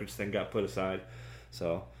whole Nurkic thing got put aside.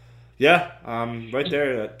 So, yeah, right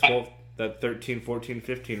there, that 12, that 13, 14,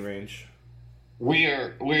 15 range. We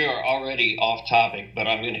are already off topic, but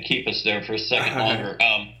I'm going to keep us there for a second longer.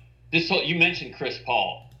 You mentioned Chris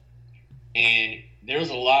Paul, and there's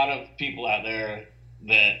a lot of people out there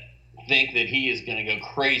that think that he is going to go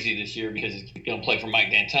crazy this year because he's going to play for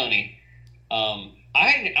Mike D'Antoni.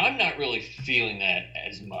 I'm not really feeling that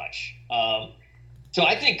as much. So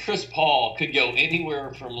I think Chris Paul could go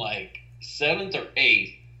anywhere from like 7th or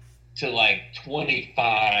 8th to like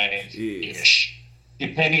 25-ish,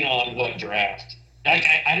 depending on what draft.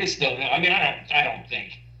 I just don't know. I mean, I don't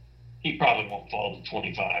think he probably won't fall to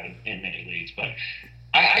 25 in many leagues, but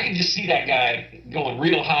I can just see that guy going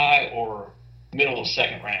real high or middle of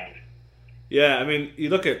second round. Yeah, I mean, you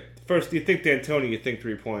look at first, you think D'Antoni, you think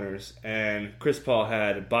 3-pointers, and Chris Paul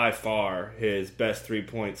had by far his best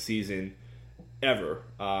 3-point season ever.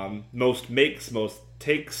 Most makes, most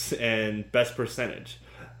takes, and best percentage.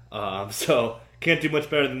 So can't do much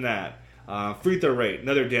better than that. Free throw rate,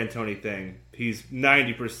 another D'Antoni thing. He's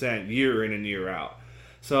 90% year in and year out.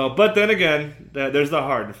 So, but then again, there's the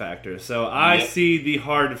Harden factor. So I see the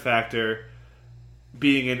Harden factor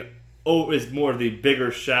being is more of the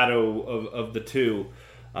bigger shadow of the two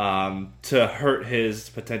to hurt his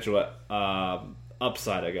potential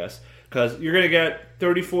upside, I guess. Because you're going to get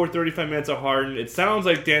 34, 35 minutes of Harden. It sounds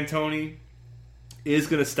like D'Antoni is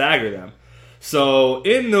going to stagger them. So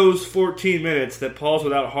in those 14 minutes that Paul's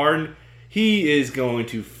without Harden, he is going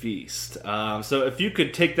to feast. So if you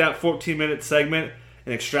could take that 14-minute segment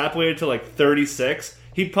and extrapolate it to like 36,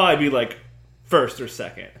 he'd probably be like first or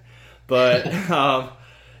second. But,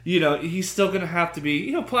 he's still going to have to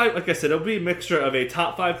be, probably, like I said, it'll be a mixture of a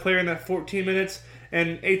top 5 player in that 14 minutes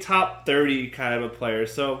and a top 30 kind of a player.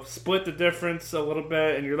 So split the difference a little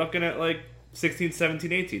bit, and you're looking at like 16,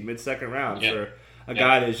 17, 18, mid-second round for a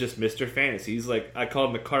guy that is just Mr. Fantasy. He's like, I call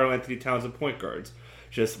him the Karl-Anthony Towns of point guards.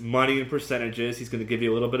 Just money and percentages. He's going to give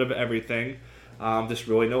you a little bit of everything. Just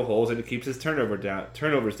really no holes, and it keeps his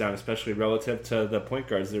turnovers down, especially relative to the point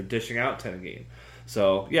guards that are dishing out 10 a game.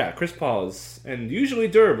 So, yeah, Chris Paul is and usually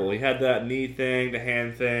durable. He had that knee thing, the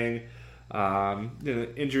hand thing,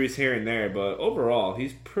 injuries here and there, but overall,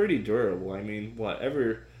 he's pretty durable. I mean,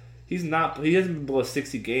 he hasn't been below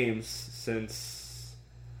 60 games since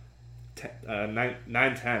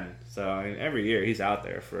 9-10. So, I mean, every year he's out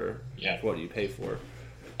there for what you pay for.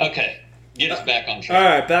 Okay, get us back on track.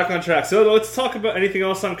 All right, back on track. So let's talk about anything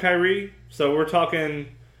else on Kyrie. So we're talking,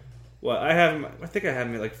 I think I had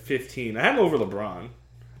him at like 15. I had him over LeBron.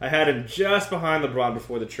 I had him just behind LeBron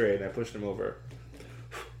before the trade, and I pushed him over.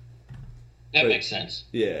 That makes sense.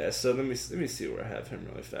 Yeah, so let me see where I have him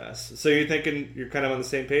really fast. So you're thinking you're kind of on the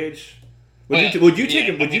same page? Would you take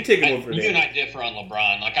him over? You and I differ on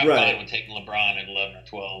LeBron. Like I'm fine with taking LeBron at 11 or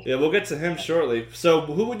 12. Yeah, we'll get to him shortly. So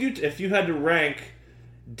who would you, if you had to rank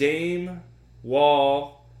Dame,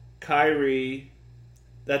 Wall, Kyrie?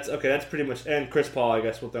 That's pretty much, and Chris Paul, I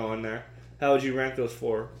guess we'll throw in there. How would you rank those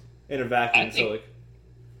 4 in a vacuum?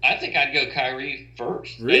 I think I'd go Kyrie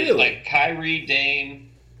first. Really? It's like Kyrie, Dame,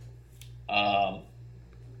 Paul,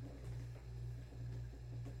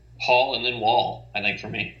 and then Wall. I think for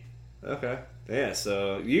me. Okay. Yeah.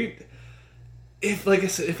 So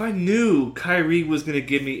if I knew Kyrie was going to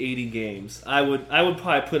give me 80 games, I would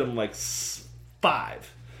probably put him like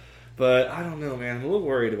 5. But I don't know, man. I'm a little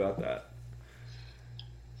worried about that.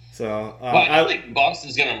 So I don't think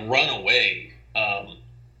Boston's going to run away. I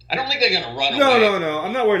don't think they're going to run away. No.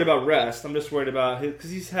 I'm not worried about rest. I'm just worried about because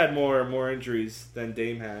he's had more injuries than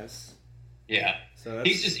Dame has. Yeah. So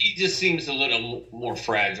he just seems a little more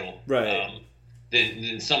fragile, right?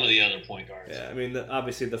 Than some of the other point guards. Yeah, I mean,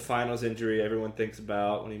 obviously the finals injury everyone thinks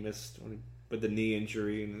about when he missed with the knee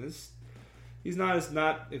injury, and he's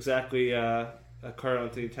not exactly a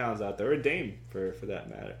Karl-Anthony Towns out there, or a Dame for that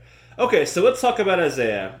matter. Okay, so let's talk about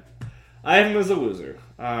Isaiah. I have him as a loser,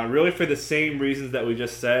 really for the same reasons that we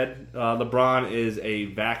just said. LeBron is a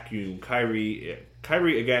vacuum. Kyrie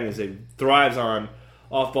again thrives on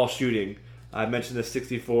off-ball shooting. I mentioned the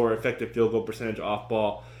 64 effective field goal percentage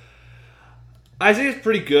off-ball. Isaiah's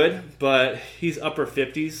pretty good, but he's upper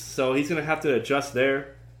 50s, so he's going to have to adjust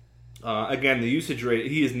there. Again, the usage rate,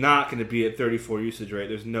 he is not going to be at 34 usage rate.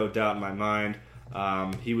 There's no doubt in my mind.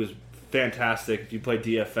 He was fantastic. If you play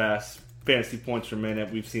DFS, fantasy points per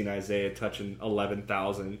minute, we've seen Isaiah touching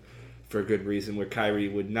 11,000 for a good reason, where Kyrie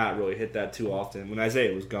would not really hit that too often. When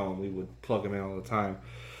Isaiah was going, we would plug him in all the time.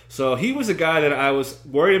 So he was a guy that I was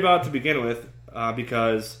worried about to begin with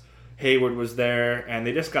because Hayward was there, and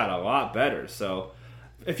they just got a lot better. So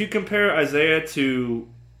if you compare Isaiah to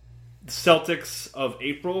Celtics of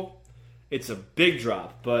April, it's a big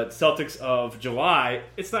drop. But Celtics of July,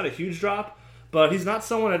 it's not a huge drop. But he's not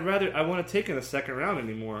someone I want to take in the second round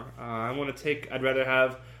anymore. I'd rather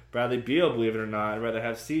have Bradley Beal, believe it or not. I'd rather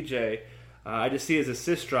have CJ. I just see his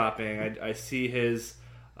assists dropping. I see his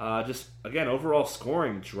overall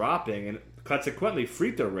scoring dropping, and consequently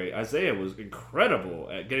free throw rate. Isaiah was incredible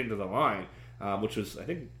at getting to the line, which was, I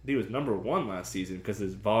think he was number 1 last season because of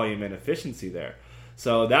his volume and efficiency there.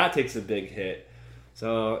 So that takes a big hit.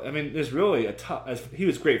 So, I mean, there's really he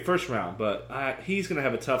was great first round, but he's going to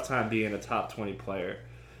have a tough time being a top 20 player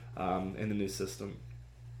in the new system.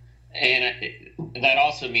 And that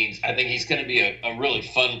also means I think he's going to be a really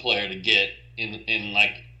fun player to get in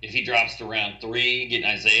like, if he drops to round 3, getting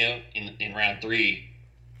Isaiah in round 3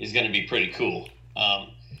 is going to be pretty cool.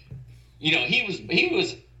 He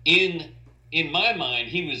was in my mind,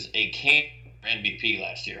 he was a camp MVP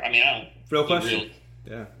last year. I mean, I don't. Real question.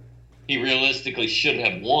 Yeah. He realistically should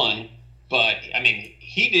have won, but I mean,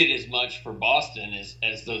 he did as much for Boston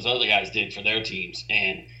as those other guys did for their teams,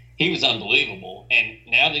 and he was unbelievable. And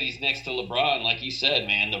now that he's next to LeBron, like you said,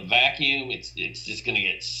 man, the vacuum, it's just going to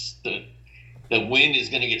get the wind is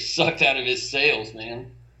going to get sucked out of his sails,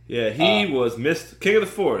 man. Yeah, he was king of the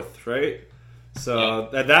fourth, right? So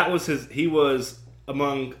yeah. that was he was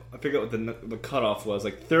among, I forget what the cutoff was,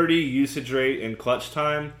 like 30 usage rate in clutch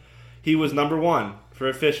time. He was number 1 for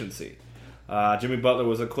efficiency. Jimmy Butler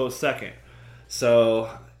was a close second. So,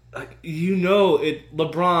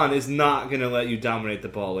 LeBron is not going to let you dominate the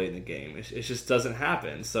ball late in the game. It just doesn't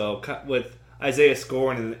happen. So, with Isaiah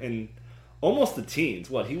scoring in almost the teens,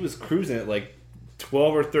 he was cruising at like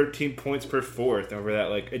 12 or 13 points per fourth over that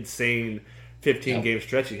like insane 15-game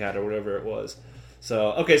stretch he had or whatever it was.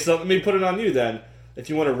 So, okay, so let me put it on you then. If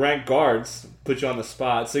you want to rank guards, put you on the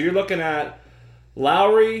spot. So you're looking at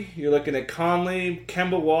Lowry, you're looking at Conley,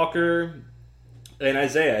 Kemba Walker, and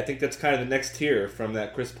Isaiah. I think that's kind of the next tier from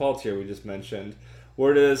that Chris Paul tier we just mentioned.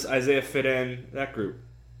 Where does Isaiah fit in that group?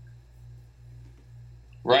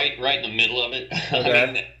 Right in the middle of it.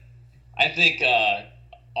 Okay. I think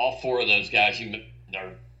all 4 of those guys they're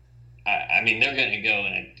going to go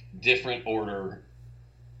in a different order.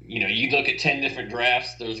 You look at 10 different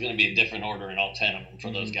drafts, there's going to be a different order in all 10 of them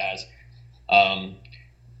for those guys.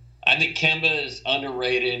 I think Kemba is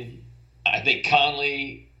underrated. I think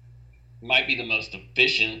Conley might be the most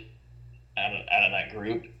efficient out of that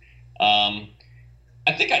group. I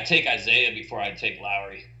think I'd take Isaiah before I'd take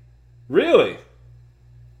Lowry. Really?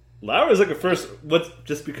 Lowry's like a first.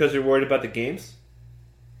 Just because you're worried about the games?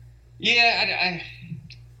 Yeah,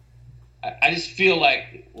 I just feel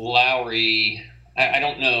like Lowry. I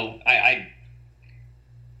don't know. I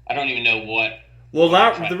don't even know what. Well,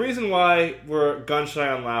 the reason why we're gun shy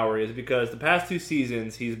on Lowry is because the past 2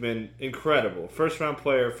 seasons he's been incredible. First round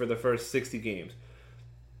player for the first 60 games.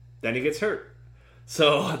 Then he gets hurt.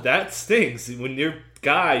 So that stings. When your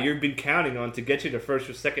guy you've been counting on to get you to first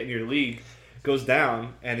or second in your league goes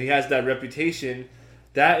down and he has that reputation,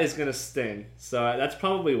 that is going to sting. So that's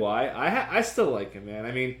probably why. I still like him, man.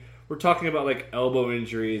 I mean, we're talking about like elbow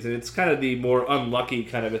injuries, and it's kind of the more unlucky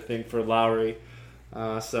kind of a thing for Lowry.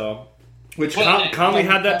 Which Conley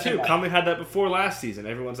had that too. Conley had that before last season.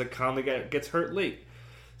 Everyone's like, Conley gets hurt late.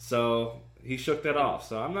 So he shook that off.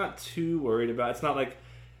 So I'm not too worried about it. It's not like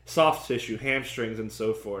soft tissue, hamstrings, and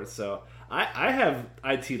so forth. So I have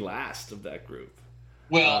IT last of that group.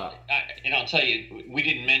 Well, and I'll tell you, we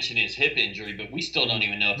didn't mention his hip injury, but we still don't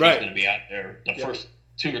even know if he's going to be out there the first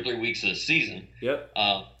 2 or 3 weeks of the season. Yep.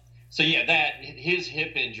 So his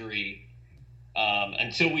hip injury,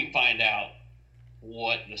 until we find out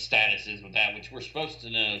what the status is with that, which we're supposed to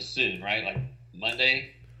know soon, right? Like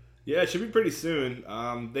Monday? Yeah, it should be pretty soon.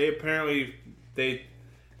 They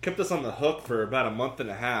kept us on the hook for about a month and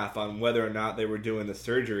a half on whether or not they were doing the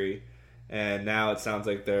surgery, and now it sounds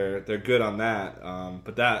like they're good on that.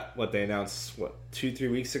 But what they announced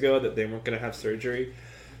 2-3 weeks ago that they weren't going to have surgery.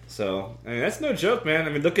 So I mean that's no joke, man.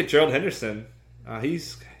 I mean look at Gerald Henderson.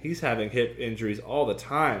 He's having hip injuries all the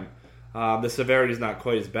time. The severity is not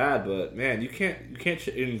quite as bad, but man, you can't.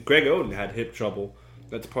 And Greg Oden had hip trouble.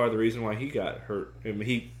 That's part of the reason why he got hurt. I mean,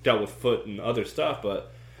 he dealt with foot and other stuff,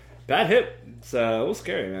 but bad hip. It's a little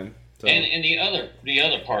scary, man. So. And the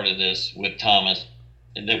other part of this with Thomas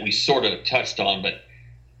that we sort of touched on, but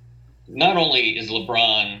not only is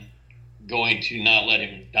LeBron going to not let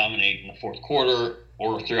him dominate in the fourth quarter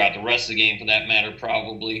or throughout the rest of the game for that matter,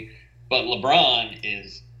 probably, but LeBron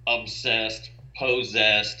is obsessed,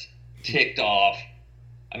 possessed, ticked off.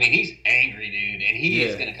 I mean, he's angry, dude, and he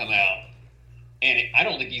is going to come out. And I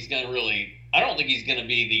don't think he's going to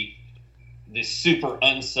be the super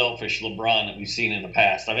unselfish LeBron that we've seen in the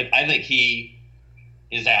past. I mean, I think he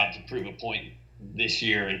is out to prove a point this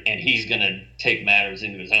year, and he's going to take matters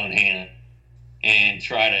into his own hand and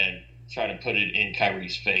try to put it in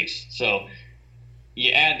Kyrie's face. So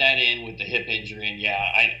you add that in with the hip injury,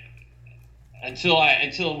 and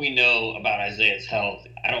until we know about Isaiah's health,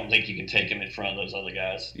 I don't think you can take him in front of those other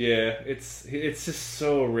guys. Yeah, it's just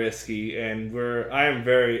so risky, and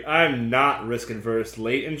I'm not risk adverse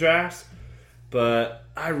late in drafts, but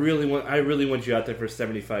I really want you out there for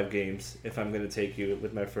 75 games if I'm going to take you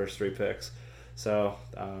with my first 3 picks. So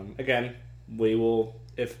again, we will,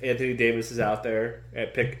 if Anthony Davis is out there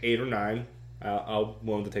at pick 8 or 9, I'll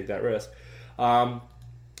willing to take that risk.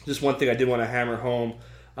 Just one thing I did want to hammer home.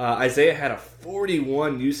 Isaiah had a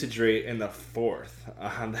 41 usage rate in the fourth.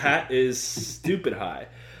 That is stupid high.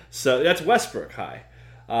 So that's Westbrook high.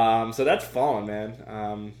 So that's fallen,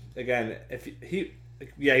 man. Again, if he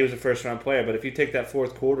was a first round player, but if you take that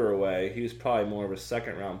fourth quarter away, he was probably more of a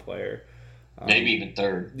second round player. Maybe even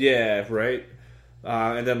third. Yeah, right.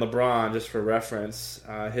 And then LeBron, just for reference,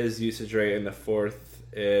 his usage rate in the fourth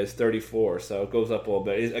is 34, so it goes up a little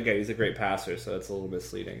bit. He's a great passer, so it's a little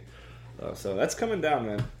misleading. So that's coming down,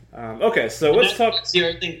 man. Okay, so let's talk. That's the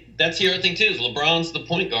other thing too. Is LeBron's the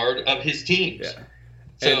point guard of his teams. Yeah.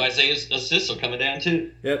 So Isaiah's assists are coming down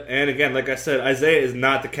too. Yep. And again, like I said, Isaiah is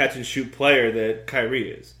not the catch and shoot player that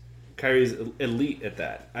Kyrie is. Kyrie's elite at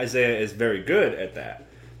that. Isaiah is very good at that,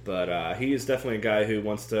 but he is definitely a guy who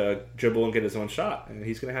wants to dribble and get his own shot, and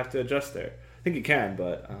he's going to have to adjust there. I think he can,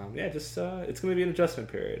 but it's going to be an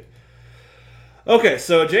adjustment period. Okay,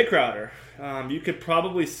 so Jay Crowder. You could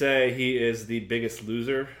probably say he is the biggest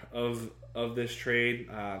loser of this trade.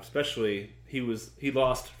 Especially he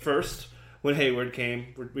lost first when Hayward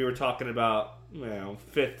came. We were talking about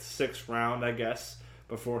 5th, 6th round, I guess,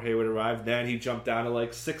 before Hayward arrived. Then he jumped down to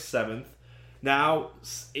like 6th, 7th. Now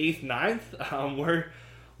 8th, 9th.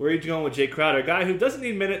 Where are you going with Jay Crowder? A guy who doesn't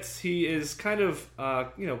need minutes. He is kind of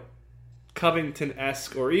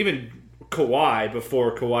Covington-esque, or even Kawhi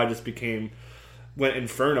before Kawhi just went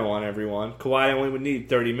inferno on everyone. Kawhi only would need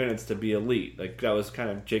 30 minutes to be elite. Like, that was kind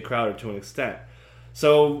of Jay Crowder to an extent.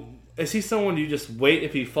 So, is he someone you just wait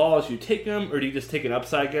if he falls, you take him, or do you just take an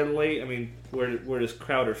upside getting late? I mean, where does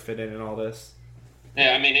Crowder fit in all this?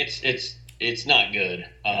 Yeah, I mean, it's not good.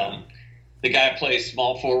 The guy plays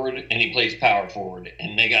small forward and he plays power forward,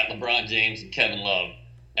 and they got LeBron James and Kevin Love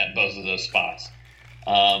at both of those spots.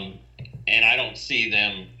 And I don't see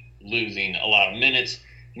them losing a lot of minutes.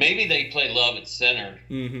 Maybe they play Love at center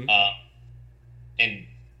and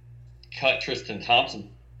cut Tristan Thompson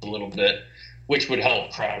a little bit, which would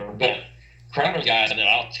help Crowder. But Crowder's a guy that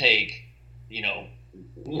I'll take,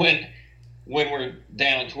 when we're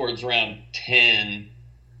down towards round 10,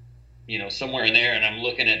 somewhere in there, and I'm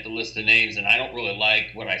looking at the list of names, and I don't really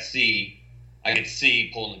like what I see. I could see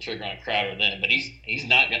pulling the trigger on Crowder then, but he's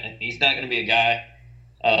not gonna be a guy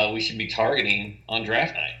we should be targeting on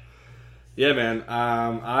draft night. Yeah, man.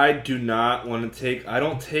 I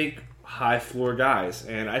don't take high floor guys,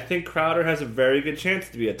 and I think Crowder has a very good chance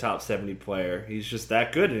to be a top 70 player. He's just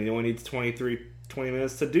that good, and he only needs 20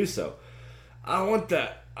 minutes to do so. I want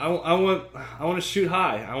that. I want to shoot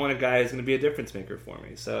high. I want a guy who's going to be a difference maker for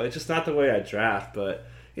me. So it's just not the way I draft. But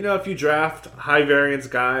if you draft high variance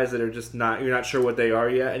guys that are just you're not sure what they are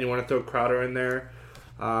yet, and you want to throw Crowder in there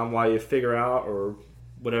while you figure out or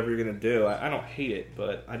whatever you're going to do, I don't hate it,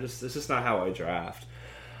 but it's just not how I draft.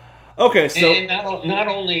 Okay, so and not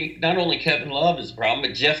only Kevin Love is a problem,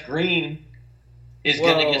 but Jeff Green is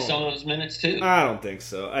going to get some of those minutes too. I don't think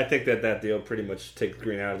so. I think that deal pretty much takes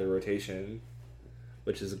Green out of the rotation,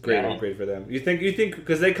 which is a great upgrade for them. You think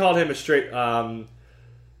because they called him a straight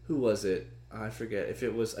who was it? I forget if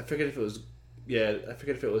it was their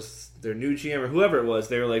new GM or whoever it was.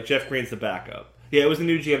 They were like, Jeff Green's the backup. Yeah, it was the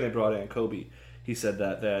new GM they brought in, Kobe. He said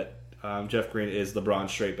that Jeff Green is LeBron's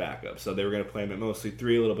straight backup, so they were going to play him at mostly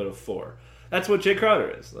 3, a little bit of 4. That's what Jay Crowder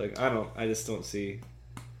is. Like, I just don't see.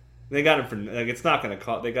 They got him for it's not going to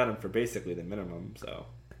cost. They got him for basically the minimum, so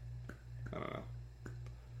I don't know.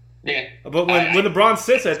 Yeah, but when LeBron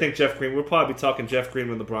sits, I think Jeff Green. We'll probably be talking Jeff Green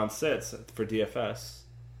when LeBron sits for DFS.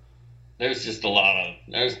 There's just a lot of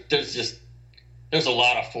there's a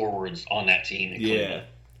lot of forwards on that team. Yeah.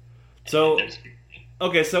 So,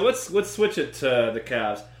 okay, so let's switch it to the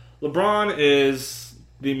Cavs. LeBron is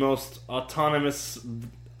the most autonomous,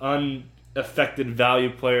 unaffected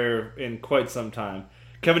value player in quite some time.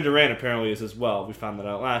 Kevin Durant apparently is as well. We found that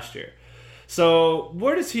out last year. So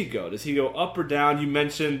where does he go? Does he go up or down? You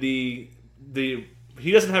mentioned the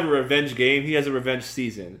he doesn't have a revenge game. He has a revenge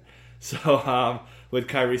season. So with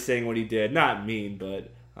Kyrie saying what he did, not mean,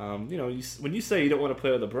 but when you say you don't want to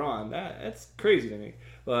play with LeBron, that's crazy to me.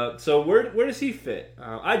 So where does he fit?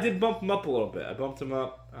 I did bump him up a little bit. I bumped him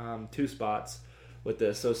up 2 spots with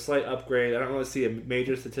this. So slight upgrade. I don't really see a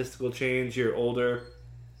major statistical change. You're older.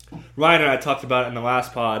 Ryan and I talked about it in the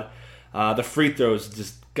last pod. The free throws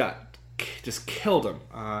just killed him.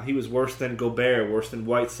 He was worse than Gobert, worse than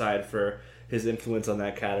Whiteside for his influence on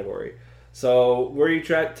that category. So where are you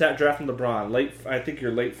drafting LeBron? Late? I think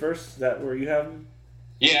you're late first. Is that where you have him?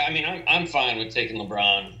 Yeah, I mean, I'm fine with taking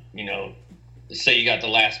LeBron. Say you got the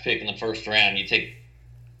last pick in the first round, you take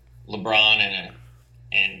LeBron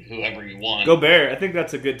and whoever you want. Gobert, I think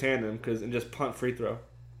that's a good tandem and just punt free throw.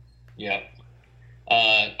 Yeah.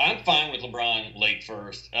 I'm fine with LeBron late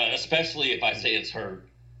first, especially if I say it's hurt.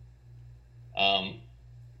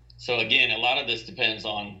 So again, a lot of this depends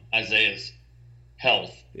on Isaiah's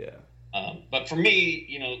health. Yeah. But for me,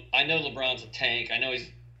 I know LeBron's a tank. I know he's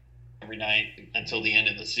every night until the end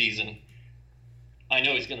of the season. I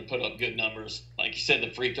know he's going to put up good numbers. Like you said,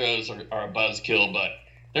 the free throws are a buzzkill, but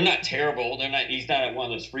they're not terrible. He's not one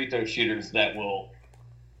of those free throw shooters that will,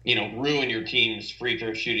 ruin your team's free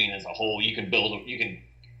throw shooting as a whole. You can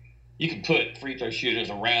put free throw shooters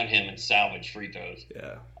around him and salvage free throws.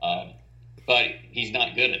 Yeah. But he's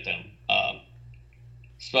not good at them. I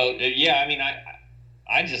mean,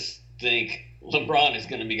 I just think LeBron is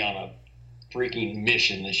going to be on a freaking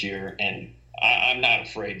mission this year, and I'm not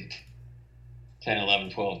afraid. 10, 11,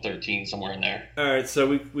 12, 13, somewhere in there. All right,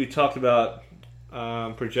 so we talked about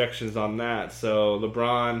projections on that. So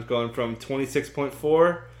LeBron going from 26.4,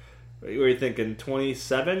 what are you thinking,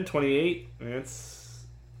 27, 28? I mean, it's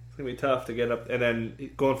going to be tough to get up. And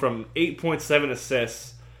then going from 8.7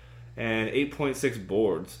 assists and 8.6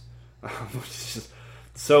 boards, which is just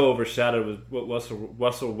so overshadowed with what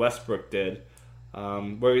Russell Westbrook did.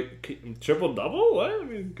 Where triple-double? What? I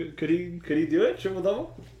mean, could he do it,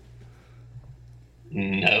 triple-double?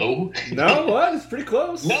 No. No? What? It's pretty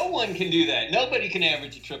close. No one can do that. Nobody can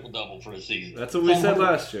average a triple-double for a season. That's what we said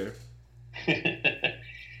last year.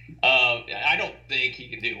 I don't think he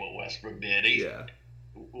can do what Westbrook did.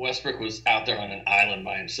 Westbrook was out there on an island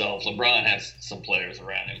by himself. LeBron has some players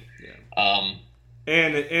around him. Yeah.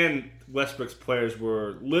 And Westbrook's players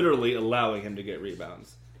were literally allowing him to get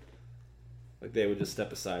rebounds. Like they would just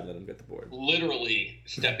step aside and let him get the board. Literally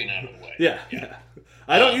stepping out of the way. Yeah.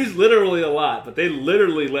 I don't use literally a lot, but they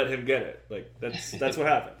literally let him get it. Like that's what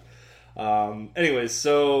happened. Anyways,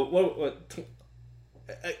 so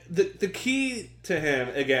the key to him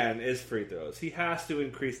again is free throws. He has to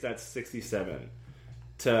increase that 67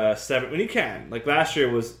 to 7 when he can. Like last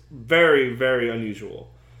year was very, very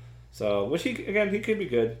unusual. So which he could be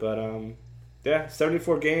good, but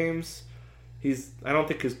 74 games. I don't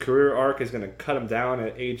think his career arc is going to cut him down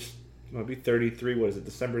at age. He'll be 33. What is it?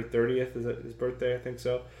 December 30th is his birthday. I think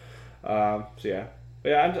so. I don't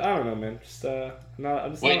know, man.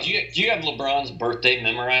 Wait, do you have LeBron's birthday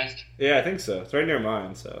memorized? Yeah, I think so. It's right near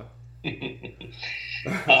mine. So.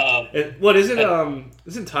 What is it?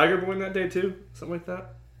 Isn't Tiger born that day too? Something like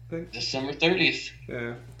that. I think December 30th.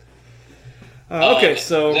 Yeah. Okay,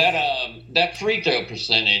 so that free throw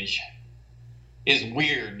percentage is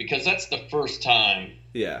weird because that's the first time.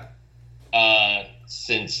 Yeah.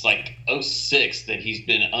 Since like 06 that he's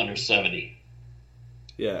been under 70.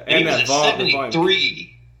 Yeah, and he was at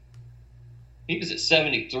 73. He was at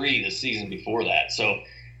 73 the season before that. So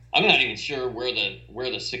I'm not even sure where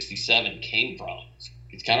the 67 came from.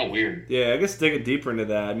 It's kind of weird. Yeah, I guess digging deeper into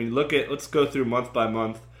that. I mean, let's go through month by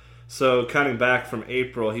month. So counting back from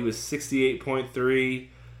April, he was 68.3,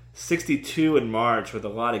 62 in March with a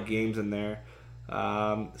lot of games in there.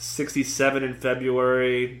 67 in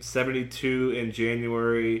February, 72 in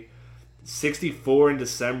January, 64 in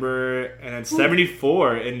December, and then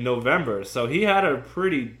 74 in November. So he had a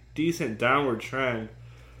pretty decent downward trend.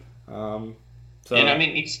 And I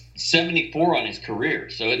mean, he's 74 on his career,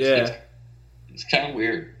 so it's kind of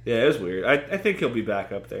weird. Yeah, it is weird. I think he'll be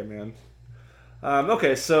back up there, man.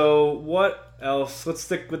 Okay, so what else? Let's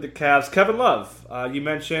stick with the Cavs. Kevin Love, you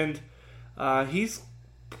mentioned he's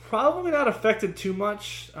probably not affected too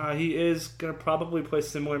much. He is going to probably play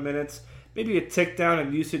similar minutes. Maybe a tick down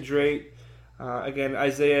in usage rate. Again,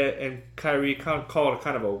 Isaiah and Kyrie call it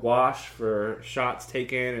kind of a wash for shots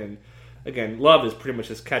taken again, Love is pretty much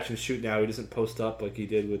just catch and shoot now. He doesn't post up like he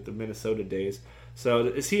did with the Minnesota days. So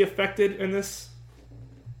is he affected in this?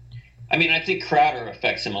 I mean, I think Crowder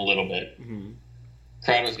affects him a little bit. Mm-hmm.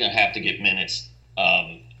 Crowder's going to have to get minutes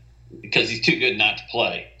because he's too good not to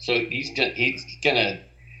play. So he's going to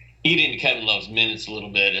eat into Kevin Love's minutes a little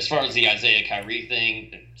bit. As far as the Isaiah Kyrie thing,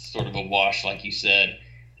 it's sort of a wash, like you said.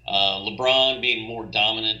 LeBron being more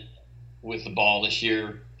dominant with the ball this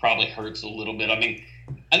year probably hurts a little bit. I mean,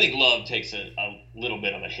 I think Love takes a little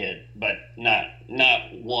bit of a hit, but not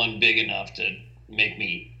one big enough to make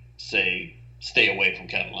me say stay away from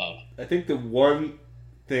Kevin Love. I think the one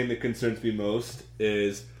thing that concerns me most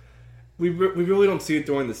is we really don't see it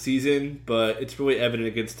during the season, but it's really evident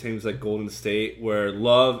against teams like Golden State where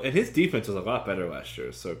Love, and his defense was a lot better last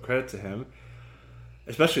year, so credit to him,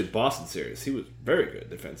 especially the Boston series. He was very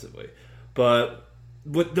good defensively. But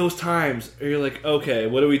with those times, you're like, okay,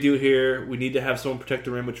 what do we do here? We need to have someone protect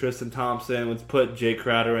the rim with Tristan Thompson. Let's put Jay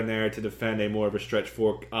Crowder in there to defend a more of a stretch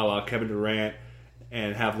four a la Kevin Durant,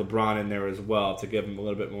 and have LeBron in there as well to give him a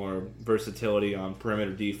little bit more versatility on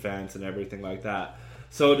perimeter defense and everything like that.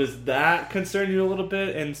 So does that concern you a little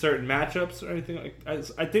bit in certain matchups or anything like?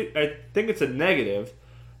 I think it's a negative,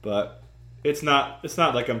 but it's not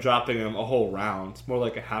like I'm dropping him a whole round. It's more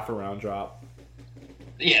like a half a round drop.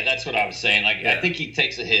 Yeah, that's what I was saying. I think he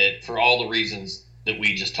takes a hit for all the reasons that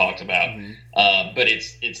we just talked about, but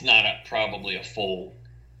it's not probably a full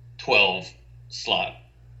 12 slot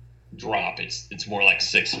drop. It's more like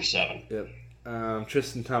 6 or 7. Yep.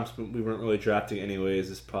 Tristan Thompson, we weren't really drafting anyways.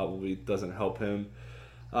 This probably doesn't help him.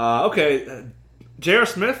 Okay, J.R.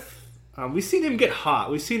 Smith, we've seen him get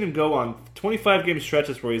hot. We've seen him go on 25-game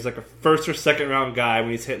stretches where he's like a first or second round guy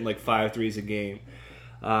when he's hitting like 5 threes a game.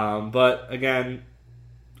 But again,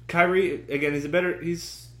 Kyrie, again,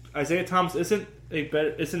 Isaiah Thomas isn't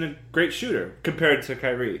a great shooter compared to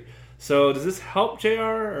Kyrie. So does this help JR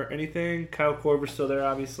or anything? Kyle Korver's still there,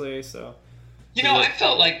 obviously. So I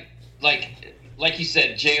felt like you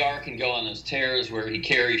said, JR can go on those tears where he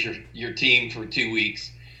carries your team for 2 weeks.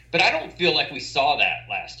 But I don't feel like we saw that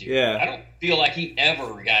last year. Yeah. I don't feel like he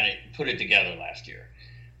ever put it together last year.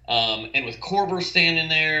 And with Korver standing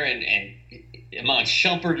there and Iman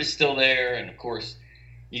Shumpert is still there, and of course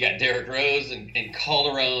you got Derrick Rose and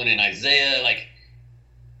Calderon and Isaiah. Like,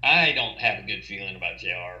 I don't have a good feeling about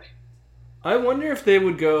JR. I wonder if they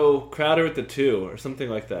would go Crowder at the 2 or something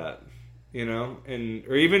like that,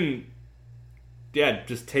 or even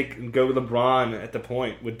just go with LeBron at the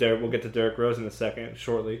point with Derrick. We'll get to Derrick Rose in a second,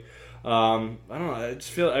 shortly. I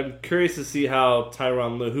don't know. I'm curious to see how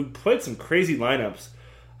Tyronn Lue, who played some crazy lineups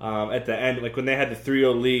at the end, like when they had the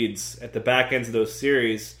 3-0 leads at the back ends of those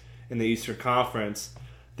series in the Eastern Conference,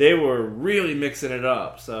 they were really mixing it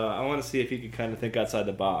up. So I want to see if he can kind of think outside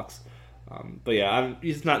the box. But yeah,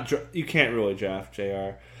 he's not. You can't really draft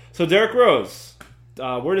JR. So Derrick Rose,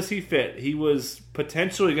 where does he fit? He was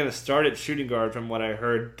potentially going to start at shooting guard, from what I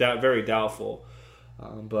heard. Very doubtful.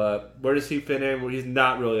 But where does he fit in? Well, he's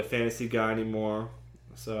not really a fantasy guy anymore.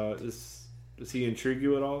 So does he intrigue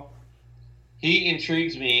you at all? He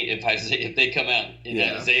intrigues me if they come out and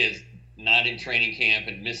Isaiah's not in training camp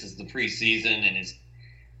and misses the preseason and is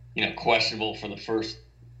questionable for the first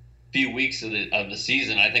few weeks of the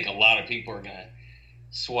season. I think a lot of people are going to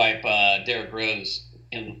swipe Derrick Rose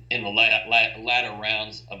in the latter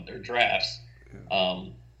rounds of their drafts.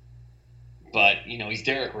 But he's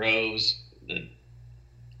Derrick Rose. The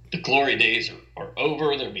glory days are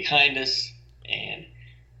over. They're behind us. And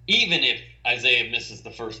even if Isaiah misses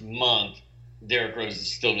the first month, Derrick Rose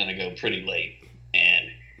is still going to go pretty late. And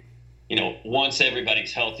once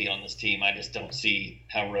everybody's healthy on this team, I just don't see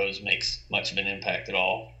how Rose makes much of an impact at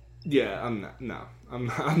all. Yeah, I'm not. No, I'm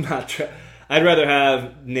not. I'd rather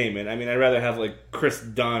have name it. I mean, I'd rather have like Chris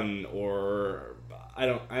Dunn or I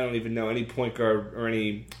don't even know any point guard or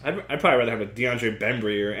any. I'd probably rather have a DeAndre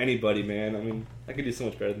Bembry or anybody, man. I mean, I could do so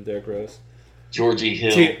much better than Derrick Rose. Georgie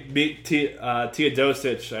Hill,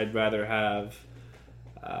 Teodosic. I'd rather have.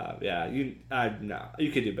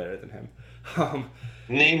 You could do better than him.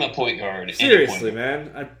 Name a point guard. Seriously,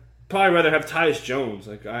 man. I'd probably rather have Tyus Jones.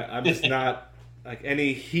 Like I'm just not like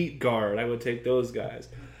any Heat guard. I would take those guys.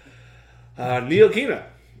 Neil Kina,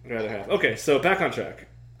 I'd rather have. Okay, so back on track.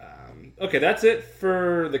 Okay, that's it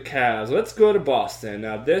for the Cavs. Let's go to Boston.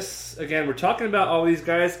 Now this, again, we're talking about all these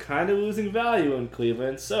guys kind of losing value in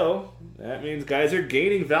Cleveland, so that means guys are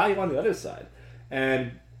gaining value on the other side.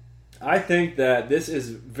 And I think that this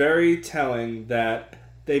is very telling that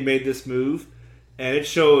they made this move, and it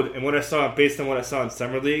showed, and what I saw, based on what I saw in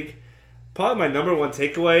Summer League, probably my number one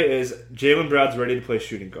takeaway is Jaylen Brown's ready to play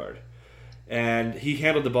shooting guard. And he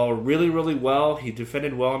handled the ball really, really well. He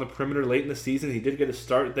defended well on the perimeter late in the season. He did get a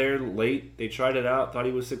start there late. They tried it out, thought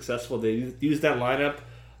he was successful. They used that lineup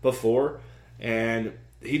before, and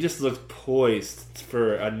he just looked poised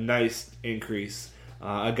for a nice increase.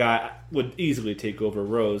 A guy would easily take over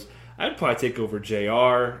Rose. I'd probably take over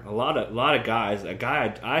JR. A lot of guys. A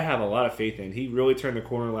guy I have a lot of faith in. He really turned the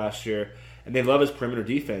corner last year, and they love his perimeter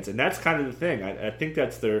defense. And that's kind of the thing. I think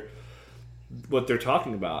that's what they're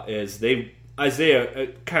talking about is Isaiah.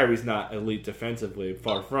 Kyrie's not elite defensively,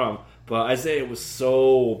 far from, but Isaiah was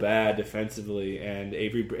so bad defensively, and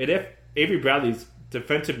Avery Bradley's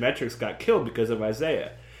defensive metrics got killed because of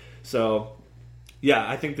Isaiah. So, yeah,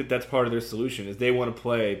 I think that's part of their solution is they want to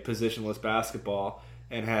play positionless basketball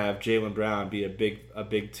and have Jaylen Brown be a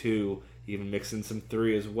big two, even mix in some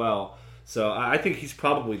three as well. So I think he's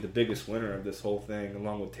probably the biggest winner of this whole thing,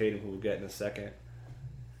 along with Tatum, who we'll get in a second.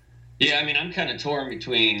 Yeah, I mean, I'm kind of torn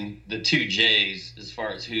between the two Jays as far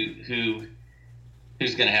as who's going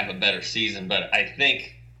to have a better season, but I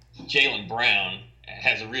think Jaylen Brown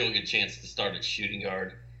has a real good chance to start at shooting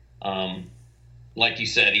guard. Like you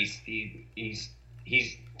said, he's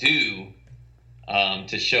due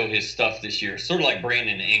to show his stuff this year, sort of like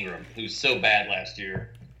Brandon Ingram, who's so bad last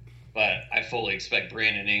year. But I fully expect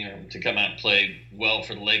Brandon Ingram to come out and play well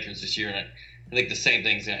for the Lakers this year, and I think the same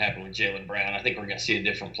thing's going to happen with Jaylen Brown. I think we're going to see a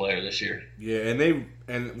different player this year. Yeah,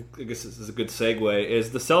 and I guess this is a good segue,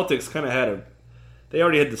 is the Celtics kind of they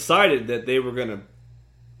already had decided that they were going to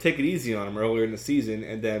take it easy on him earlier in the season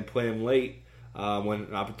and then play him late when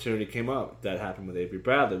an opportunity came up. That happened with Avery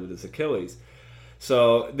Bradley with his Achilles.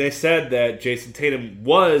 So they said that Jason Tatum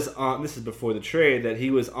was on, this is before the trade, that he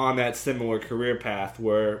was on that similar career path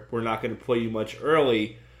where we're not going to play you much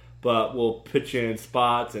early, but we'll pitch you in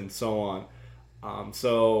spots and so on.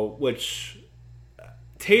 Which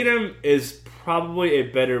Tatum is probably a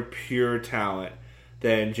better pure talent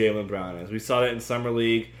than Jaylen Brown is. We saw that in Summer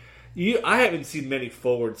League. I haven't seen many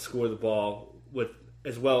forwards score the ball with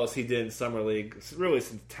as well as he did in Summer League, really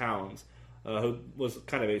since Towns, who was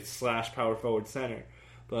kind of a slash power forward center.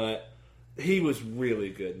 But he was really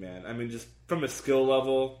good, man. I mean, just from a skill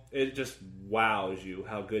level, it just wows you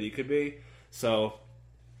how good he could be. So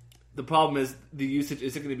the problem is the usage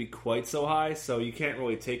isn't going to be quite so high, so you can't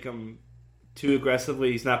really take him too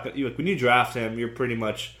aggressively. He's not when you draft him, you're pretty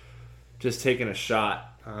much just taking a shot.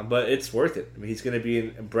 But it's worth it. I mean, he's going to be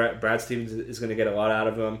in. Brad Stevens is going to get a lot out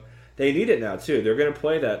of him. They need it now too. They're going to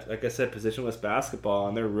play that, like I said, positionless basketball,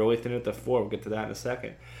 and they're really thin at the 4. We'll get to that in a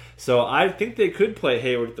second. So I think they could play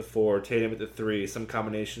Hayward at the 4, Tatum at the 3, some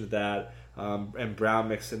combination of that, and Brown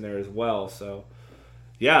mixed in there as well. So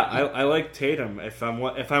yeah, I like Tatum. If I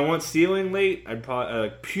want ceiling late, I'd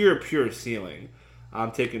probably pure ceiling.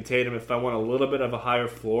 I'm taking Tatum. If I want a little bit of a higher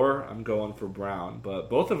floor, I'm going for Brown. But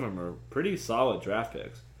both of them are pretty solid draft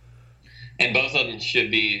picks. And both of them should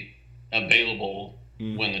be available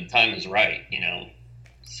when the time is right.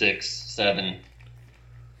 6, 7,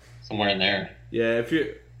 somewhere in there. Yeah, if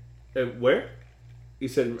you where you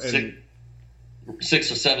said 6th or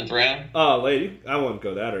 7th round. Oh, lady, I wouldn't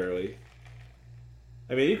go that early.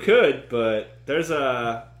 I mean, you could, but it's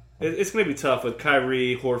going to be tough with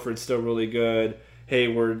Kyrie. Horford's still really good.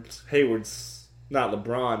 Hayward's not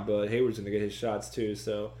LeBron, but Hayward's going to get his shots too.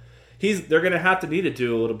 So they're going to need to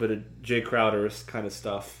do a little bit of Jay Crowder kind of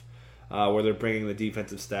stuff, where they're bringing the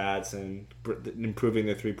defensive stats and improving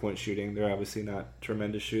their 3-point shooting. They're obviously not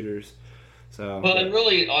tremendous shooters. So and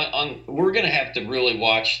really, we're going to have to really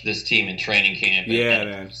watch this team in training camp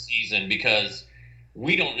and season, because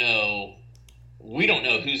we don't know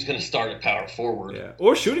who's going to start at power forward. Yeah.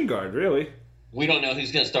 Or shooting guard, really. We don't know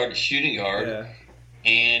who's going to start at shooting guard. Yeah.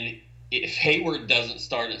 And if Hayward doesn't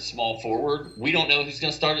start at small forward, we don't know who's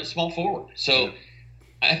going to start at small forward. So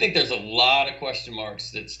I think there's a lot of question marks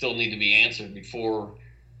that still need to be answered before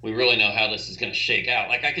we really know how this is going to shake out.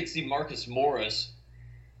 Like, I could see Marcus Morris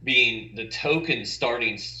being the token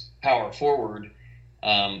starting power forward,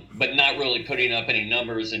 but not really putting up any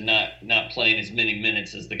numbers and not playing as many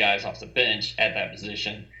minutes as the guys off the bench at that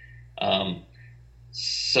position.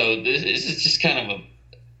 So this is just kind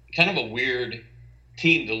of a weird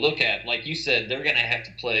team to look at. Like you said, they're going to have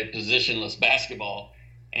to play positionless basketball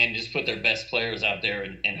and just put their best players out there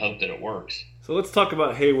and hope that it works. So let's talk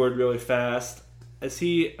about Hayward really fast. Has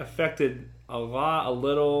he affected a lot, a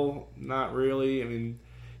little, not really? I mean,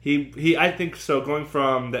 he I think so. Going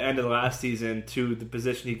from the end of the last season to the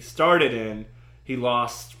position he started in, he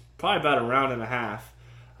lost probably about a round and a half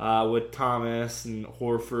with Thomas and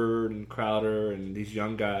Horford and Crowder and these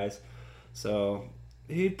young guys. So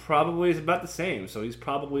he probably is about the same. So he's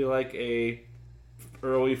probably like a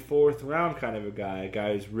early 4th round kind of a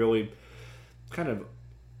guy who's really kind of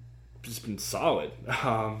just been solid.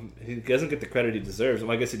 He doesn't get the credit he deserves.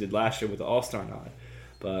 Well, I guess he did last year with the All-Star nod.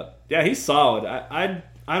 But, yeah, he's solid. I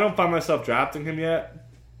don't find myself drafting him yet.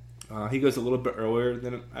 He goes a little bit earlier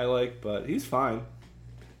than I like, but he's fine.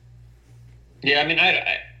 Yeah, I mean,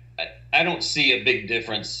 I don't see a big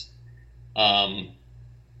difference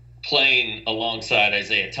playing alongside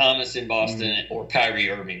Isaiah Thomas in Boston or Kyrie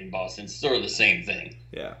Irving in Boston. It's sort of the same thing.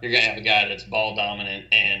 Yeah. You're going to have a guy that's ball dominant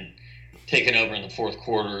and taking over in the fourth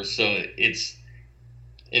quarter, so it's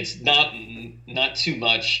not too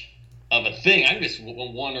much of a thing. I'm just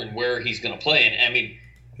wondering where he's going to play. And I mean,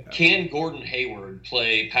 can Gordon Hayward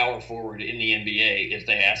play power forward in the NBA if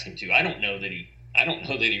they ask him to? I don't know that he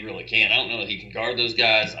really can. I don't know that he can guard those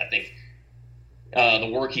guys. I think the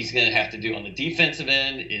work he's going to have to do on the defensive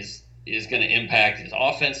end is going to impact his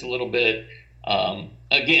offense a little bit.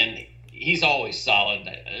 Again, he's always solid.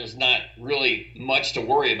 There's not really much to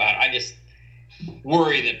worry about. I just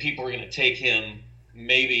worry that people are going to take him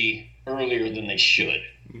maybe earlier than they should.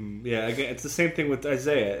 Yeah, again, it's the same thing with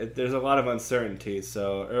Isaiah. There's a lot of uncertainty.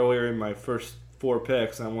 So earlier in my first 4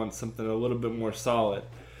 picks, I want something a little bit more solid.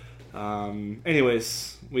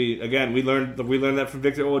 Anyways, we learned that from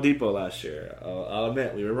Victor Oladipo last year. I'll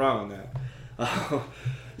admit we were wrong on that.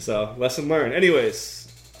 So lesson learned. Anyways,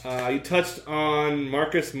 you touched on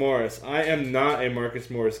Marcus Morris. I am not a Marcus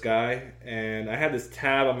Morris guy, and I have this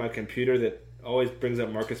tab on my computer that always brings up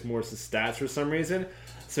Marcus Morris's stats for some reason.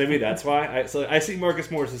 So maybe that's why. I see Marcus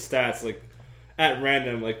Morris's stats like at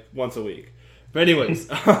random like once a week. But anyways,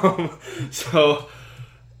 so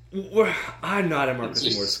I'm not a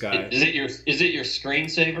Marcus Morris guy. Is it your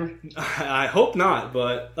screensaver? I hope not,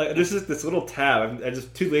 but like this is this little tab. I'm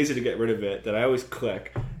just too lazy to get rid of it that I always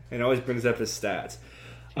click, and it always brings up his stats.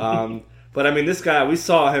 But I mean, this guy, we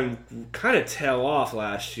saw him kind of tail off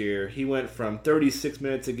last year. He went from 36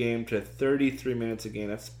 minutes a game to 33 minutes a game.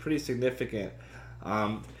 That's pretty significant.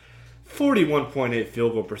 41.8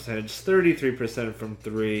 field goal percentage, 33% from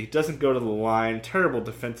 3. Doesn't go to the line. Terrible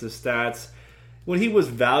defensive stats. When he was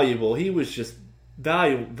valuable, he was just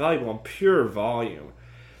valuable on pure volume.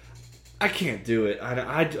 I can't do it.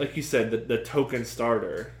 I like you said, the token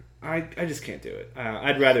starter. I just can't do it.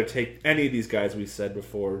 I'd rather take any of these guys we said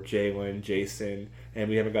before, Jalen, Jason, and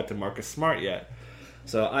we haven't got to Marcus Smart yet.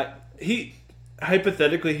 So he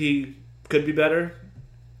hypothetically he could be better,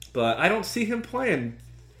 but I don't see him playing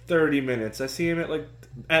 30 minutes. I see him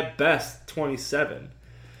at best 27.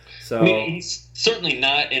 So I mean, he's certainly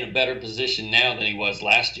not in a better position now than he was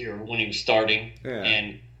last year when he was starting. Yeah.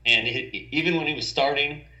 And even when he was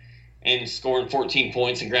starting and scoring 14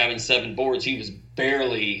 points and grabbing 7 boards, he was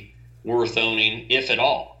barely worth owning, if at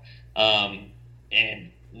all.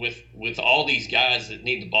 And with all these guys that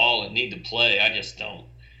need the ball and need to play, I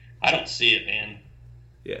don't see it, man.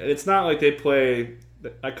 Yeah, it's not like they play,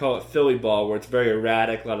 I call it Philly ball, where it's very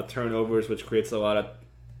erratic, a lot of turnovers, which creates a lot of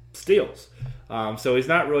steals. So he's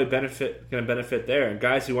not really going to benefit there. And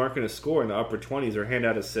guys who aren't going to score in the upper 20s or hand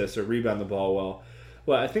out assists or rebound the ball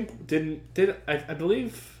well, I think I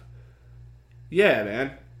believe, yeah,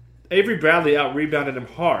 man. Avery Bradley out-rebounded him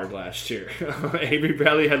hard last year. Avery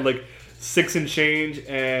Bradley had 6 and change,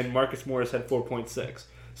 and Marcus Morris had 4.6.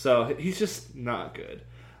 So he's just not good.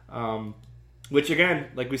 Which, again,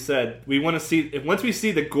 like we said, we want to see... Once we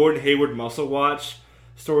see the Gordon Hayward muscle watch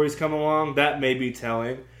stories come along, that may be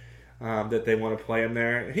telling that they want to play him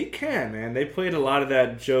there. He can, man. They played a lot of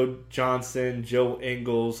that Joe Johnson, Joe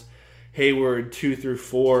Ingles, Hayward 2 through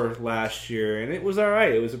 4 last year, and it was all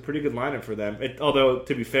right. It was a pretty good lineup for them. Although,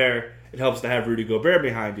 to be fair, it helps to have Rudy Gobert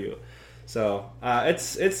behind you. So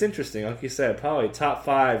it's interesting. Like you said, probably top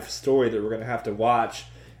 5 story that we're going to have to watch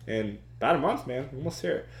in about a month, man. Almost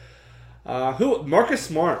here. Marcus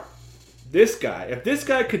Smart. This guy. If this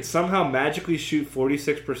guy could somehow magically shoot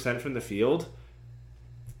 46% from the field,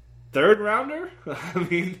 3rd rounder? I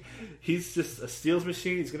mean, he's just a steals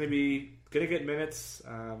machine. He's going to get minutes.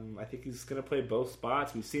 I think he's going to play both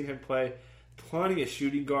spots. We've seen him play plenty of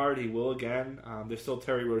shooting guard. He will again. There's still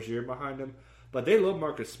Terry Rozier behind him. But they love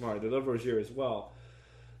Marcus Smart. They love Rozier as well.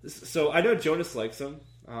 So I know Jonas likes him.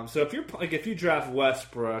 So if you draft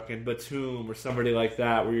Westbrook and Batum or somebody like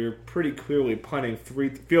that where you're pretty clearly punting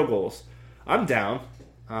 3 field goals, I'm down.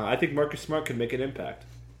 I think Marcus Smart can make an impact.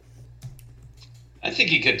 I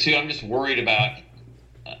think he could too. I'm just worried about...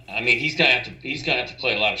 I mean, he's gonna have to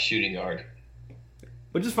play a lot of shooting guard,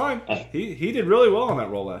 which is fine. He did really well on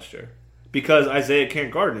that role last year because Isaiah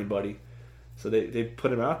can't guard anybody, so they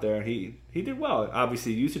put him out there and he did well.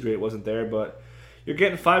 Obviously, usage rate wasn't there, but you're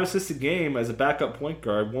getting 5 assists a game as a backup point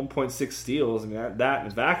guard, 1.6 steals. I mean, that in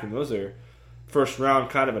a vacuum, those are first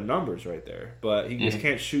round kind of a numbers right there. But he just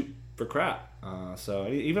can't shoot for crap. So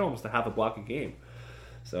even almost a half a block a game.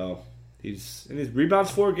 So his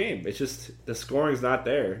rebounds 4 a game. It's just the scoring's not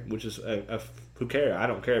there, which is who cares? I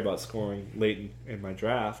don't care about scoring late in my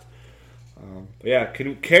draft. But yeah,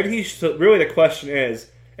 can he? So really, the question is,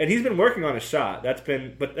 and he's been working on a shot.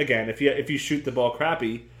 But again, if you shoot the ball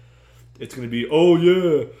crappy, it's going to be, oh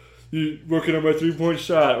yeah, you're working on my 3-point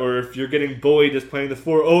shot. Or if you're getting bullied just playing the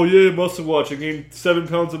 4, oh yeah, muscle watch, I gained 7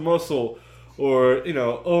 pounds of muscle. Or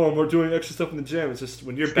we're doing extra stuff in the gym. It's just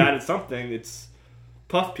when you're bad at something, it's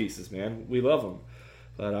puff pieces, man. We love them.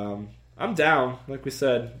 But I'm down. Like we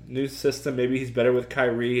said, new system. Maybe he's better with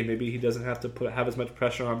Kyrie, and maybe he doesn't have to have as much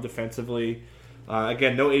pressure on him defensively.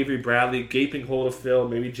 Again, no Avery Bradley. Gaping hole to fill.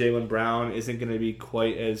 Maybe Jaylen Brown isn't going to be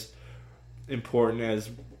quite as important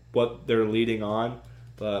as what they're leading on.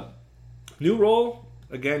 But new role.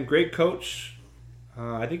 Again, great coach.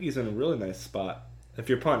 I think he's in a really nice spot if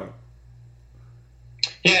you're punting.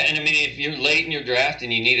 Yeah, and I mean, if you're late in your draft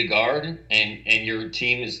and you need a guard and your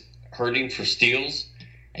team is hurting for steals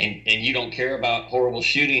and you don't care about horrible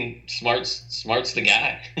shooting, Smart's the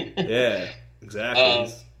guy. Yeah,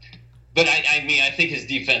 exactly. But I mean, I think his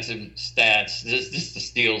defensive stats, just the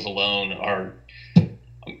steals alone,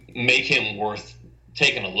 make him worth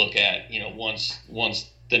taking a look at.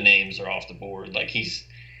 Once the names are off the board, like he's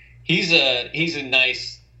a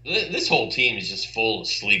nice. This whole team is just full of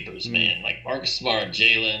sleepers, man. Like Marcus Smart,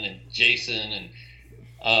 Jalen, and Jason,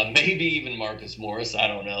 and maybe even Marcus Morris. I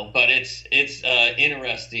don't know, but it's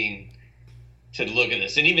interesting to look at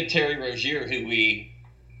this, and even Terry Rozier, who we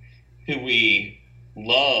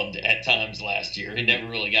loved at times last year. He never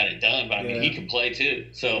really got it done, but I mean, he can play too.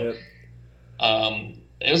 So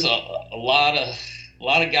there's a lot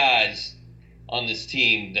of guys on this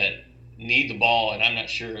team that need the ball, and I'm not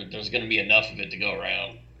sure there's going to be enough of it to go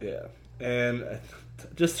around. Yeah, and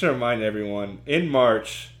just to remind everyone, in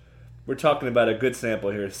March, we're talking about a good sample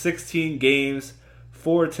here. 16 games,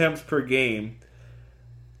 4 attempts per game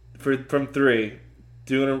from 3.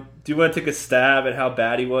 Do you want to take a stab at how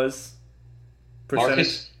bad he was?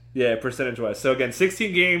 Marcus? Yeah, percentage-wise. So again,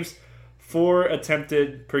 16 games, 4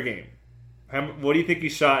 attempted per game. What do you think he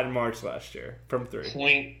shot in March last year from 3?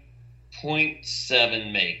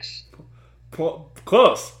 0.7 makes.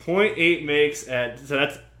 Close. 0.8 makes so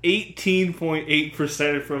that's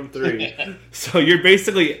 18.8% from 3. So you're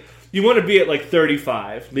basically, you want to be at like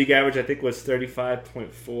 35. League average, I think, was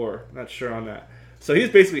 35.4. Not sure on that. So he's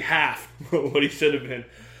basically half what he should have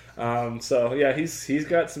been. So yeah, he's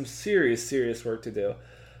got some serious work to do.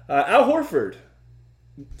 Al Horford,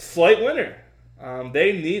 slight winner.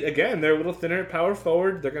 They need, again, they're a little thinner at power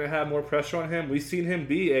forward. They're going to have more pressure on him. We've seen him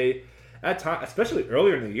be at times, especially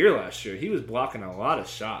earlier in the year last year, he was blocking a lot of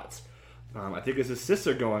shots. I think his assists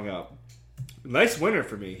are going up. Nice winner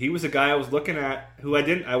for me. He was a guy I was looking at who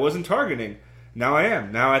I wasn't targeting. Now I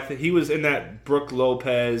am. Now I think he was in that Brook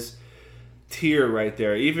Lopez tier right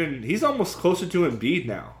there. Even he's almost closer to Embiid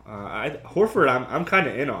now. Horford, I'm kind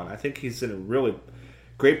of in on. I think he's in a really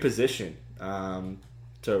great position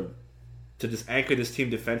to just anchor this team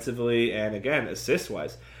defensively and again assist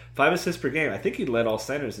wise. 5 assists per game. I think he led all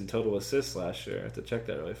centers in total assists last year. I have to check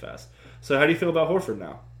that really fast. So how do you feel about Horford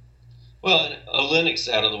now? Well, Olynyk's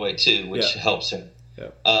out of the way too, which helps him.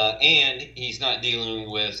 Yeah. And he's not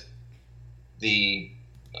dealing with the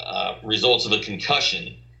results of a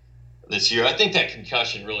concussion this year. I think that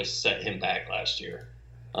concussion really set him back last year.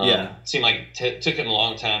 It seemed like it took him a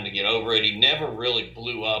long time to get over it. He never really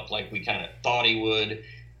blew up like we kind of thought he would.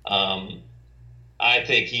 I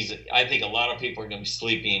think a lot of people are going to be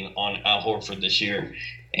sleeping on Al Horford this year.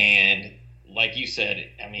 And like you said,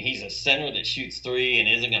 I mean, he's a center that shoots 3 and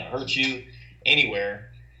isn't going to hurt you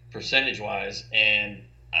anywhere percentage-wise. And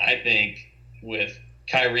I think with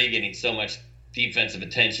Kyrie getting so much defensive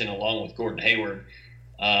attention along with Gordon Hayward,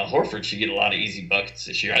 Horford should get a lot of easy buckets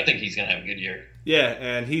this year. I think he's going to have a good year. Yeah,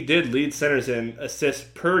 and he did lead centers in assists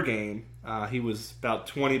per game. He was about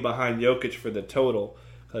 20 behind Jokic for the total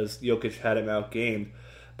because Jokic had him outgamed.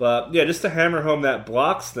 But, yeah, just to hammer home that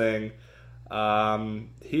blocks thing,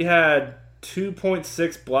 he had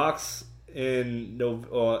 2.6 blocks in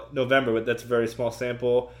November, but that's a very small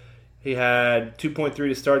sample. He had 2.3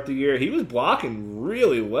 to start the year. He was blocking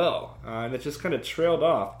really well, and it just kind of trailed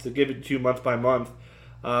off to give it to you month by month.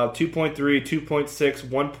 2.3, 2.6,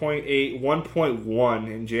 1.8,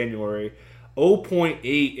 1.1 in January,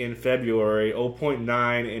 0.8 in February,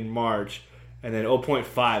 0.9 in March, and then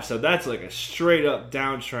 0.5. So that's like a straight-up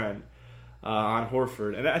downtrend on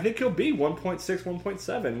Horford. And I think he'll be 1.6,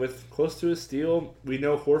 1.7 with close to a steal. We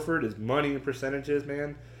know Horford is money in percentages,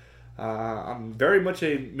 man. I'm very much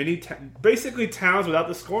a basically Towns without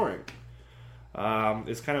the scoring.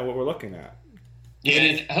 is kind of what we're looking at. Yeah,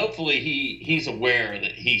 and hopefully he's aware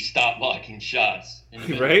that he stopped blocking shots in the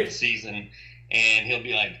middle of the season, and he'll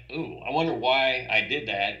be like, "Ooh, I wonder why I did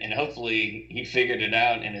that." And hopefully he figured it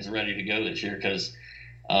out and is ready to go this year because,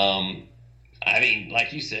 I mean,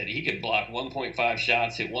 like you said, he could block 1.5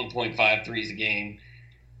 shots, hit 1.5 threes a game,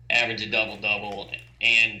 average a double-double,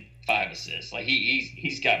 and 5 assists. Like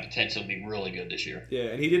he's got potential to be really good this year. Yeah,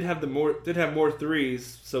 and he did have more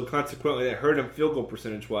threes, so consequently that hurt him field goal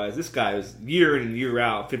percentage wise. This guy was year in and year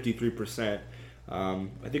out 53%.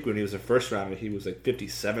 I think when he was a first rounder, he was like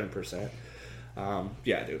 57%.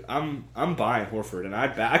 Yeah, dude, I'm buying Horford, and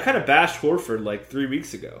I kind of bashed Horford like 3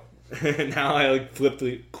 weeks ago, and now I like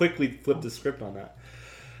quickly flipped the script on that.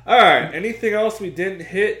 All right, anything else we didn't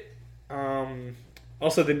hit?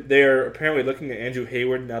 Also, they're apparently looking at Andrew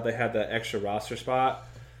Hayward now they have that extra roster spot.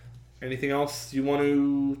 Anything else you want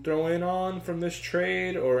to throw in on from this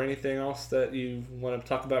trade, or anything else that you want to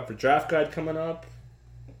talk about for Draft Guide coming up?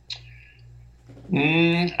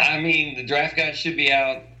 I mean, the Draft Guide should be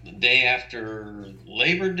out the day after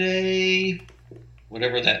Labor Day,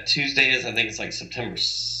 whatever that Tuesday is. I think it's like September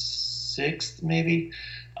 6th, maybe.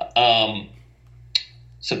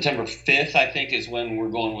 September 5th, I think, is when we're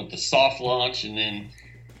going with the soft launch, and then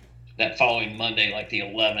that following Monday, like the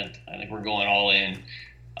 11th, I think we're going all in.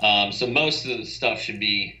 So most of the stuff should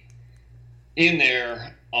be in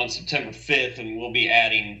there on September 5th, and we'll be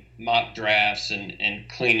adding mock drafts and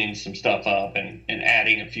cleaning some stuff up and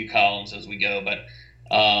adding a few columns as we go. But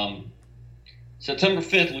September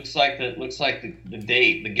 5th looks like the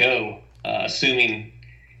date, the go, assuming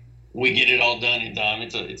we get it all done in time.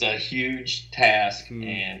 It's a huge task,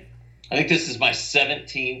 and I think this is my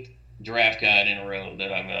 17th draft guide in a row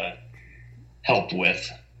that I've helped with.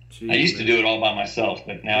 Jeez, I used to do it all by myself,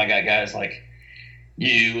 but now I got guys like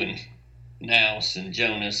you and Nouse and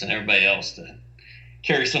Jonas and everybody else to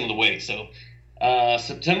carry some of the weight. So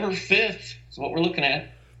September 5th is what we're looking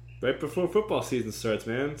at. Right before football season starts,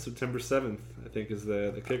 man. September 7th, I think, is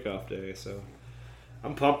the kickoff day. So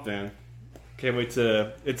I'm pumped, man. Can't wait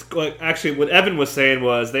to. It's like actually what Evan was saying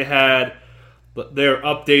was they're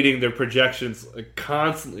updating their projections like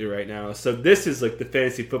constantly right now. So this is like the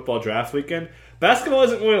fantasy football draft weekend. Basketball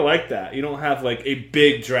isn't really like that. You don't have like a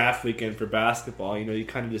big draft weekend for basketball. You know, you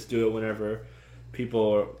kind of just do it whenever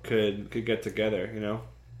people could get together. You know.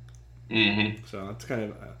 Mm-hmm. So it's kind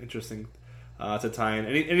of interesting to tie in.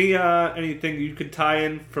 Anything you could tie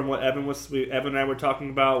in from what Evan and I were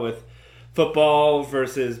talking about with football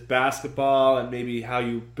versus basketball, and maybe how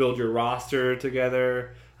you build your roster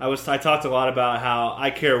together. I talked a lot about how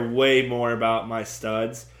I care way more about my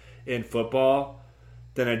studs in football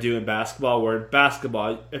than I do in basketball. Where in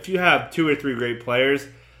basketball, if you have 2 or 3 great players,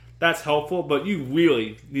 that's helpful, but you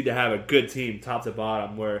really need to have a good team top to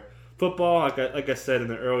bottom. Where football, like I said in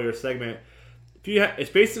the earlier segment,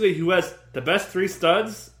 it's basically who has the best 3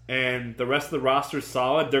 studs and the rest of the roster is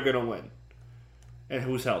solid, they're going to win. And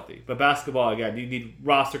who's healthy. But basketball, again, you need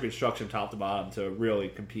roster construction top to bottom to really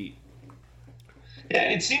compete. Yeah,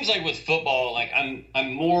 it seems like with football, like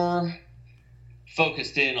I'm more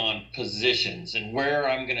focused in on positions and where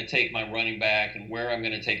I'm going to take my running back and where I'm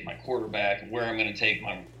going to take my quarterback and where I'm going to take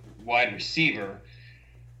my wide receiver.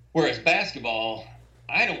 Whereas basketball,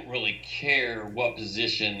 I don't really care what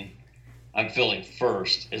position I'm filling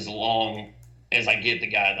first as long as I get the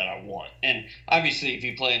guy that I want. And obviously, if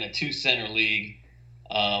you play in a 2-center league,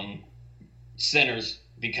 centers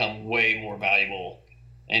become way more valuable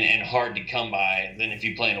and hard to come by than if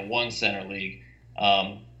you play in a 1-center league.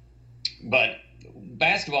 But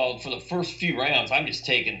basketball, for the first few rounds, I'm just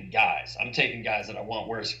taking guys. I'm taking guys that I want.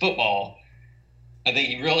 Whereas football, I think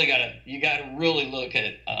you really gotta really look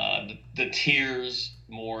at the tiers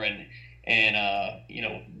more and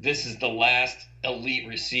this is the last elite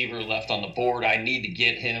receiver left on the board. I need to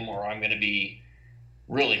get him, or I'm going to be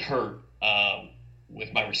really hurt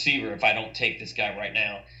with my receiver if I don't take this guy right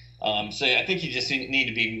now. So I think you just need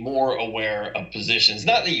to be more aware of positions.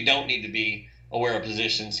 Not that you don't need to be aware of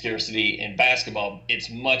position scarcity in basketball. It's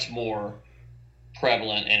much more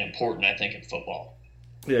prevalent and important, I think, in football.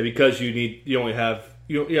 Yeah, because you don't have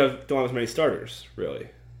as many starters, really.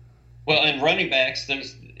 Well, in running backs,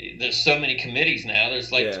 there's so many committees now. There's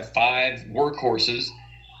 5 workhorses,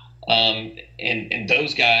 and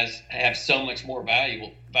those guys have so much more value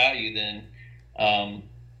than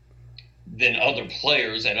other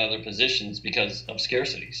players at other positions because of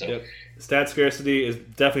scarcity. So, yep. Stat scarcity is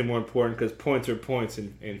definitely more important because points are points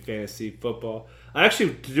in fantasy football. I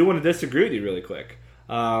actually do want to disagree with you really quick.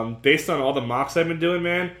 Based on all the mocks I've been doing,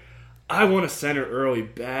 man, I want a center early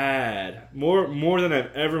bad. More than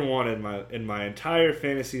I've ever wanted in my entire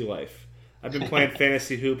fantasy life. I've been playing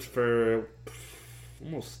fantasy hoops for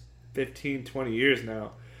almost 15, 20 years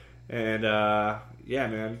now. And, yeah,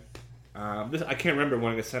 man. I can't remember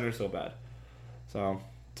wanting a center so bad. So,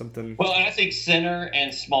 something... Well, and I think center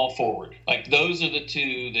and small forward. Like, those are the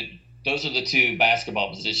two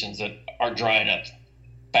basketball positions that are drying up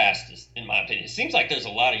fastest, in my opinion. It seems like there's a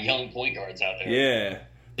lot of young point guards out there. Yeah.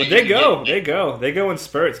 But they go in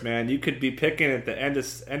spurts, man. You could be picking at the end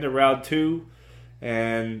of round 2,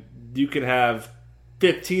 and you could have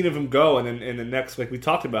 15 of them go, and then in the next, like we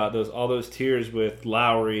talked about, all those tiers with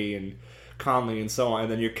Lowry and Conley and so on,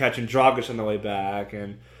 and then you're catching Dragic on the way back,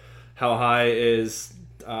 and how high is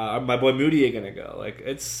my boy Moody going to go? Like,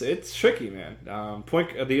 it's tricky, man.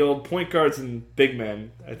 The old point guards and big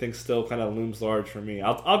men, I think, still kind of looms large for me.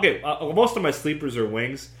 I'll get most of my sleepers are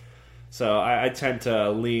wings, so I tend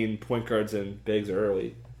to lean point guards and bigs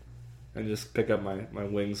early, and just pick up my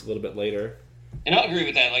wings a little bit later. And I agree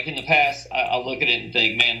with that. Like, in the past, I'll look at it and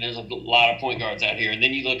think, man, there's a lot of point guards out here. And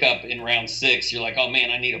then you look up in round 6, you're like, oh, man,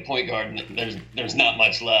 I need a point guard, and there's not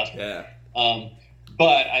much left. Yeah.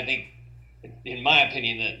 But I think, in my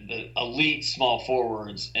opinion, the elite small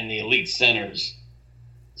forwards and the elite centers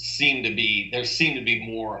seem to be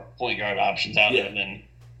more point guard options out there than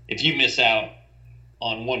if you miss out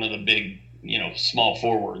on one of the big, small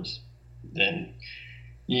forwards, then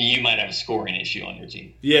you might have a scoring issue on your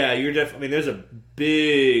team. Yeah, you're definitely. I mean, there's a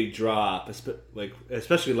big drop,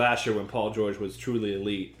 especially last year when Paul George was truly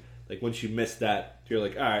elite. Like, once you miss that, you're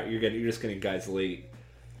like, all right, you're just getting guys late,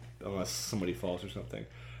 unless somebody falls or something.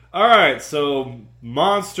 All right, so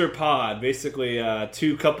Monster Pod, basically a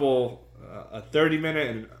 30-minute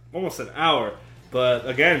and almost an hour. But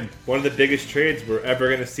again, one of the biggest trades we're ever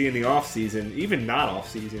going to see in the offseason, even not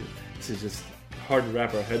offseason. This is just hard to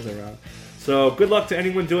wrap our heads around. So good luck to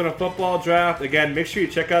anyone doing a football draft. Again, make sure you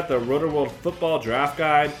check out the Roto-World Football Draft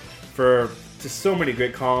Guide for just so many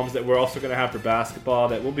great columns that we're also going to have for basketball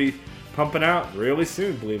that we'll be pumping out really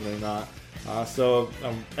soon, believe it or not.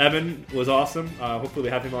 Evan was awesome. Hopefully we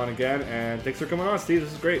have him on again. And thanks for coming on, Steve.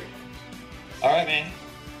 This is great. All right, man.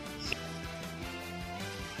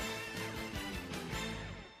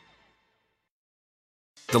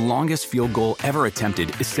 The longest field goal ever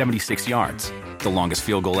attempted is 76 yards. The longest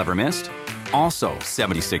field goal ever missed? Also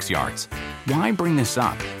 76 yards. Why bring this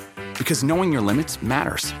up? Because knowing your limits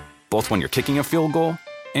matters, both when you're kicking a field goal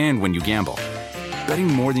and when you gamble. Betting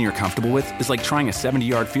more than you're comfortable with is like trying a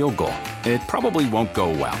 70-yard field goal. It probably won't go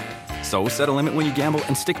well. So set a limit when you gamble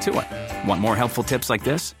and stick to it. Want more helpful tips like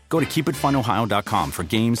this? Go to keepitfunohio.com for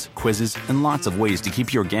games, quizzes, and lots of ways to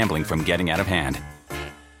keep your gambling from getting out of hand.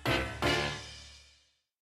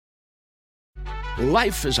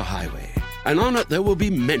 Life is a highway, and on it there will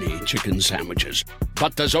be many chicken sandwiches.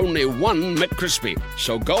 But there's only one McCrispy.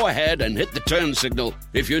 So go ahead and hit the turn signal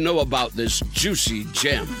if you know about this juicy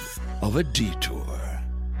gem of a detour.